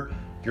caliper.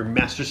 Your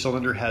master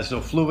cylinder has no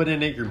fluid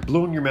in it. You're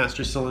blowing your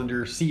master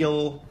cylinder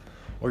seal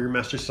or your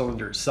master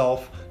cylinder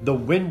itself. The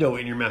window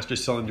in your master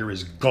cylinder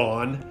is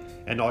gone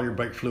and all your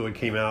brake fluid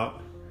came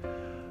out.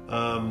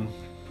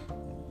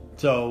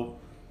 So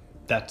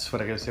that's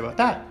what I got to say about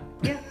that.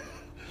 Yeah.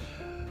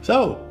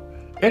 So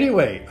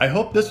anyway, I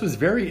hope this was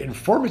very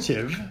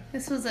informative.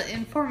 This was an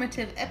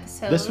informative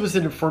episode. This was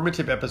an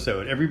informative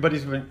episode.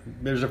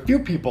 There's a few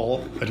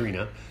people,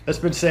 Adrina, that's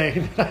been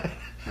saying that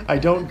I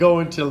don't go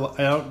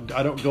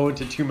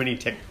into too many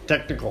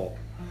technical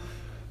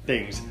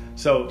things.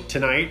 So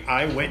tonight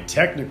I went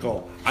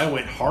technical. I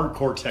went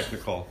hardcore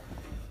technical.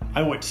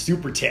 I went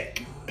super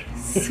tech.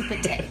 Super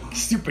tech.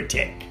 Super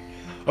tech.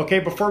 Okay,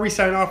 before we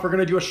sign off, we're going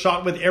to do a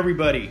shot with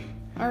everybody.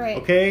 All right.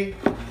 Okay?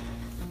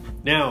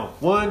 Now,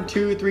 1,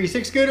 2, 3,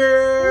 6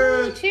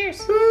 scooters! Woo,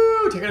 cheers.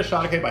 Woo! Taking a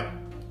shot. Okay, bye.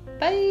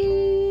 Bye.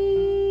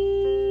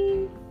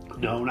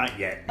 No, not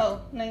yet.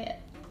 Oh, not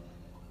yet.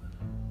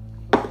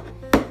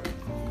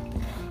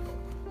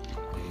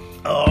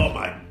 Oh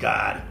my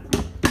God.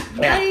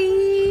 Bye.